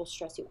other people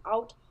stress you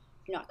out.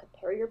 Do not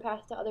compare your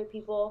path to other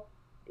people,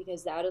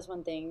 because that is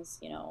when things,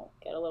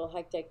 get a little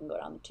hectic and go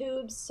down the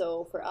tubes.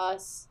 So for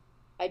us,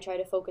 I try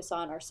to focus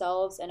on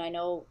ourselves, and I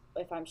know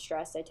if I'm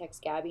stressed, I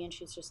text Gabby, and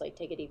she's just like,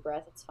 take a deep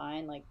breath, it's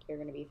fine, like, you're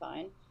going to be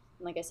fine.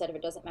 And like I said, if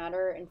it doesn't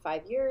matter in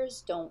 5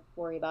 years, don't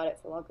worry about it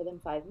for longer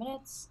than 5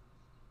 minutes.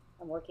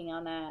 I'm working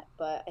on that,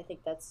 but I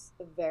think that's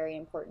a very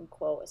important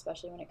quote,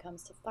 especially when it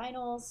comes to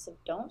finals. So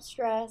don't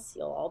stress,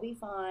 you'll all be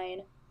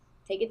fine.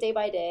 Take it day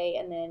by day,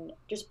 and then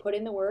just put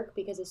in the work,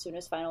 because as soon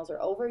as finals are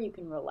over, you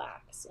can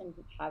relax and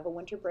have a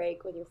winter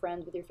break with your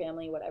friends, with your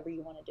family, whatever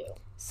you want to do.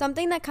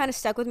 Something that kind of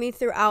stuck with me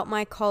throughout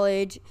my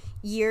college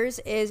years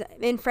is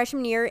in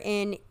freshman year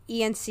in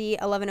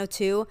ENC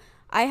 1102,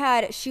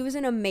 she was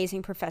an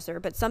amazing professor,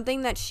 but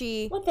something that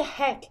What the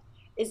heck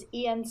is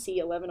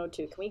ENC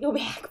 1102? Can we go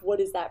back?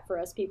 What is that for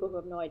us people who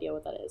have no idea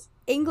what that is?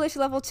 English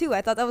level 2.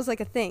 I thought that was like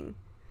a thing.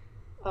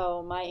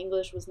 Oh, my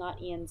English was not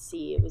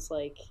ENC. It was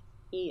like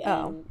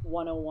EN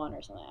 101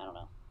 or something. I don't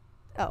know.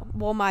 Oh,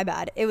 well, my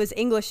bad. It was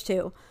English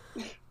too.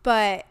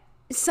 But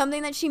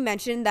something that she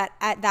mentioned that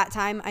at that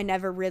time I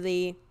never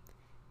really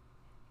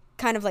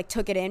kind of like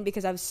took it in,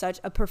 because I was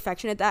such a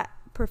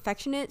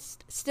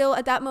perfectionist still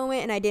at that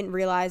moment, and I didn't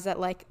realize that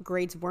like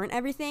grades weren't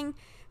everything.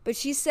 But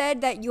she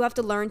said that you have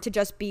to learn to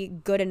just be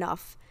good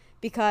enough,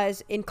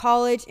 because in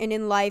college and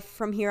in life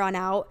from here on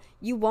out,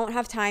 you won't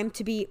have time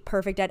to be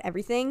perfect at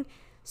everything.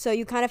 So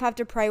you kind of have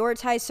to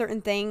prioritize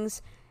certain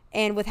things.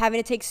 And with having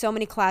to take so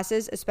many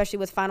classes, especially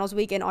with finals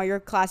week and all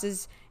your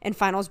classes and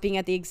finals being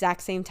at the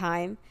exact same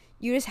time,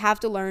 you just have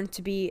to learn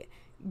to be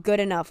good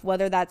enough,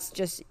 whether that's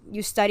just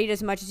you studied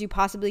as much as you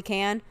possibly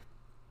can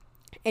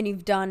and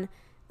you've done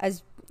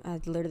as I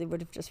literally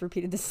would have just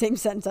repeated the same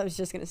sentence I was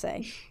just going to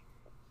say.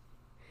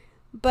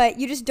 But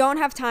you just don't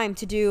have time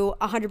to do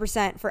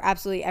 100% for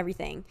absolutely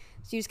everything.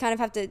 So you just kind of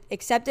have to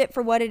accept it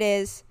for what it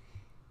is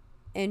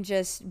and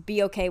just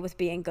be okay with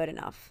being good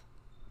enough.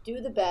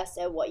 Do the best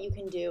at what you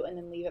can do and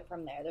then leave it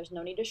from there. There's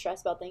no need to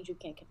stress about things you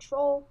can't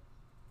control.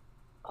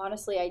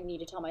 Honestly, I need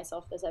to tell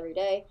myself this every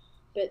day.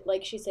 But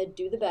like she said,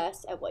 do the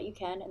best at what you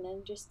can, and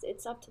then just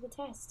it's up to the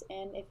test.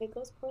 And if it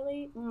goes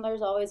poorly,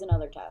 there's always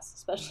another test,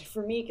 especially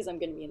for me, because I'm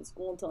going to be in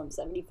school until I'm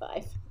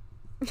 75.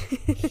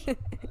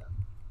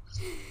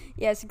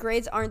 Yes,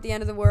 grades aren't the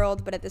end of the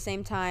world, but at the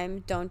same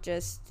time, don't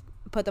just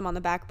put them on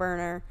the back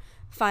burner.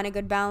 Find a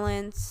good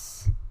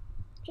balance.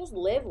 Just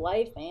live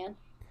life, man.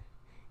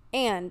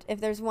 And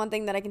if there's one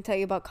thing that I can tell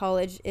you about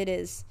college, it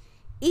is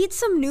eat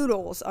some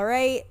noodles, all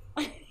right?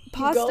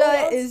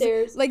 Pasta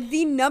is like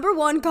the number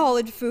one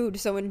college food,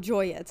 so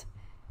enjoy it.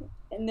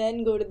 And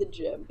then go to the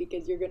gym,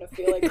 because you're going to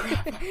feel like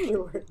crap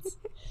afterwards.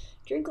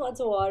 Drink lots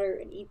of water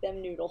and eat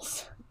them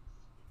noodles.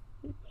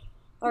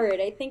 All right,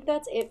 I think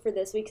that's it for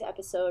this week's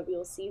episode. We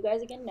will see you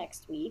guys again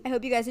next week. I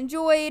hope you guys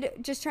enjoyed.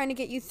 Just trying to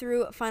get you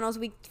through finals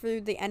week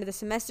through the end of the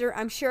semester.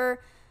 I'm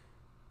sure,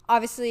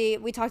 obviously,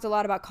 we talked a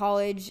lot about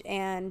college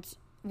and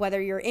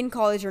whether you're in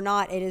college or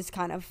not, it is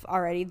kind of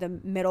already the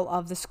middle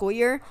of the school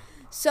year.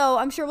 So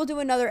I'm sure we'll do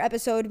another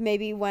episode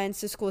maybe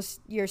once the school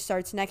year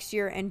starts next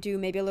year and do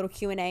maybe a little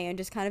Q&A and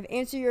just kind of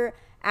answer your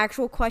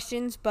actual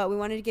questions. But we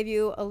wanted to give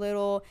you a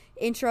little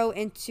intro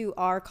into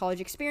our college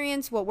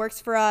experience, what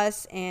works for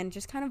us, and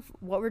just kind of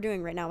what we're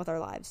doing right now with our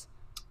lives.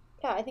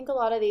 Yeah, I think a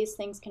lot of these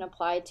things can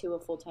apply to a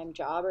full-time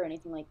job or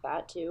anything like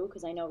that too,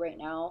 because I know right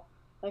now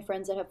my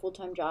friends that have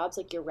full-time jobs,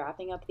 like you're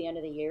wrapping up the end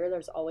of the year,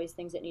 there's always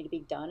things that need to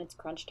be done. It's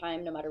crunch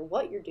time no matter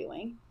what you're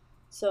doing.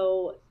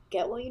 So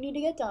get what you need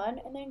to get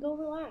done and then go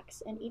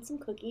relax and eat some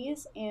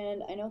cookies.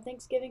 And I know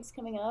Thanksgiving's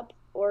coming up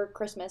or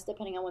Christmas,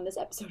 depending on when this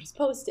episode is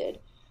posted.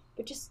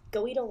 But just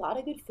go eat a lot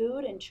of good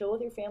food and chill with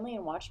your family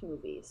and watch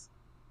movies.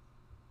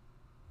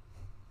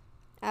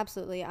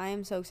 Absolutely. I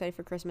am so excited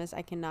for Christmas.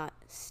 I cannot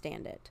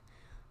stand it.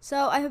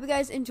 So I hope you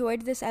guys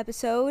enjoyed this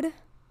episode.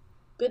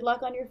 Good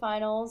luck on your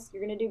finals.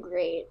 You're going to do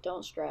great.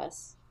 Don't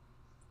stress.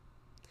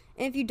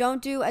 And if you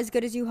don't do as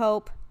good as you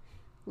hope,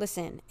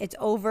 listen, it's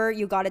over.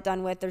 You got it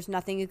done with. There's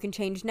nothing you can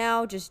change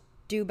now. Just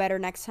do better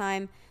next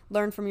time.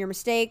 Learn from your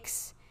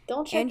mistakes.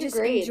 Don't check and your just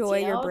grades, enjoy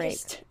you know? your break.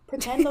 Just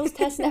pretend those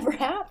tests never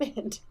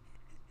happened.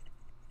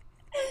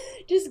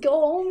 Just go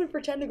home and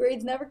pretend the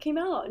grades never came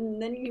out,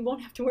 and then you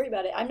won't have to worry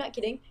about it. I'm not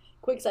kidding.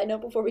 Quick side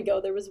note before we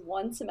go, there was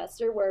one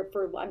semester where,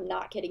 I'm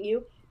not kidding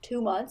you,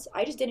 2 months,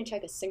 I just didn't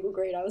check a single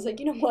grade. I was like,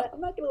 you know what? I'm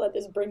not going to let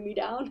this bring me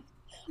down.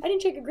 I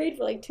didn't check a grade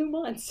for like 2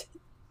 months.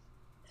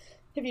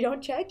 If you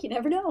don't check, you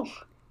never know.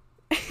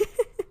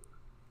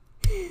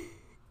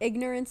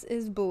 Ignorance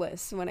is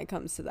bliss when it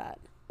comes to that.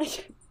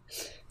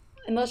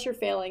 Unless you're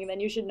failing, then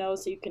you should know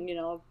so you can,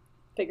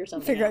 figure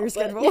something Figure out your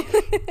schedule.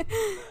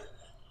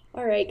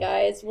 All right,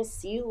 guys. We'll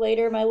see you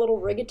later, my little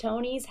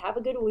rigatonis. Have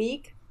a good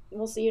week. And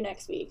we'll see you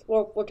next week.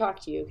 We'll talk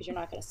to you because you're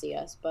not going to see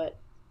us, but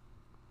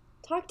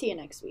talk to you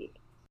next week.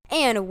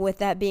 And with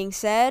that being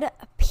said,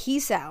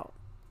 peace out.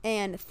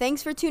 And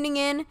thanks for tuning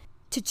in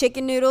to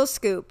Chicken Noodle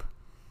Scoop.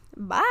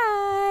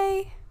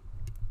 Bye.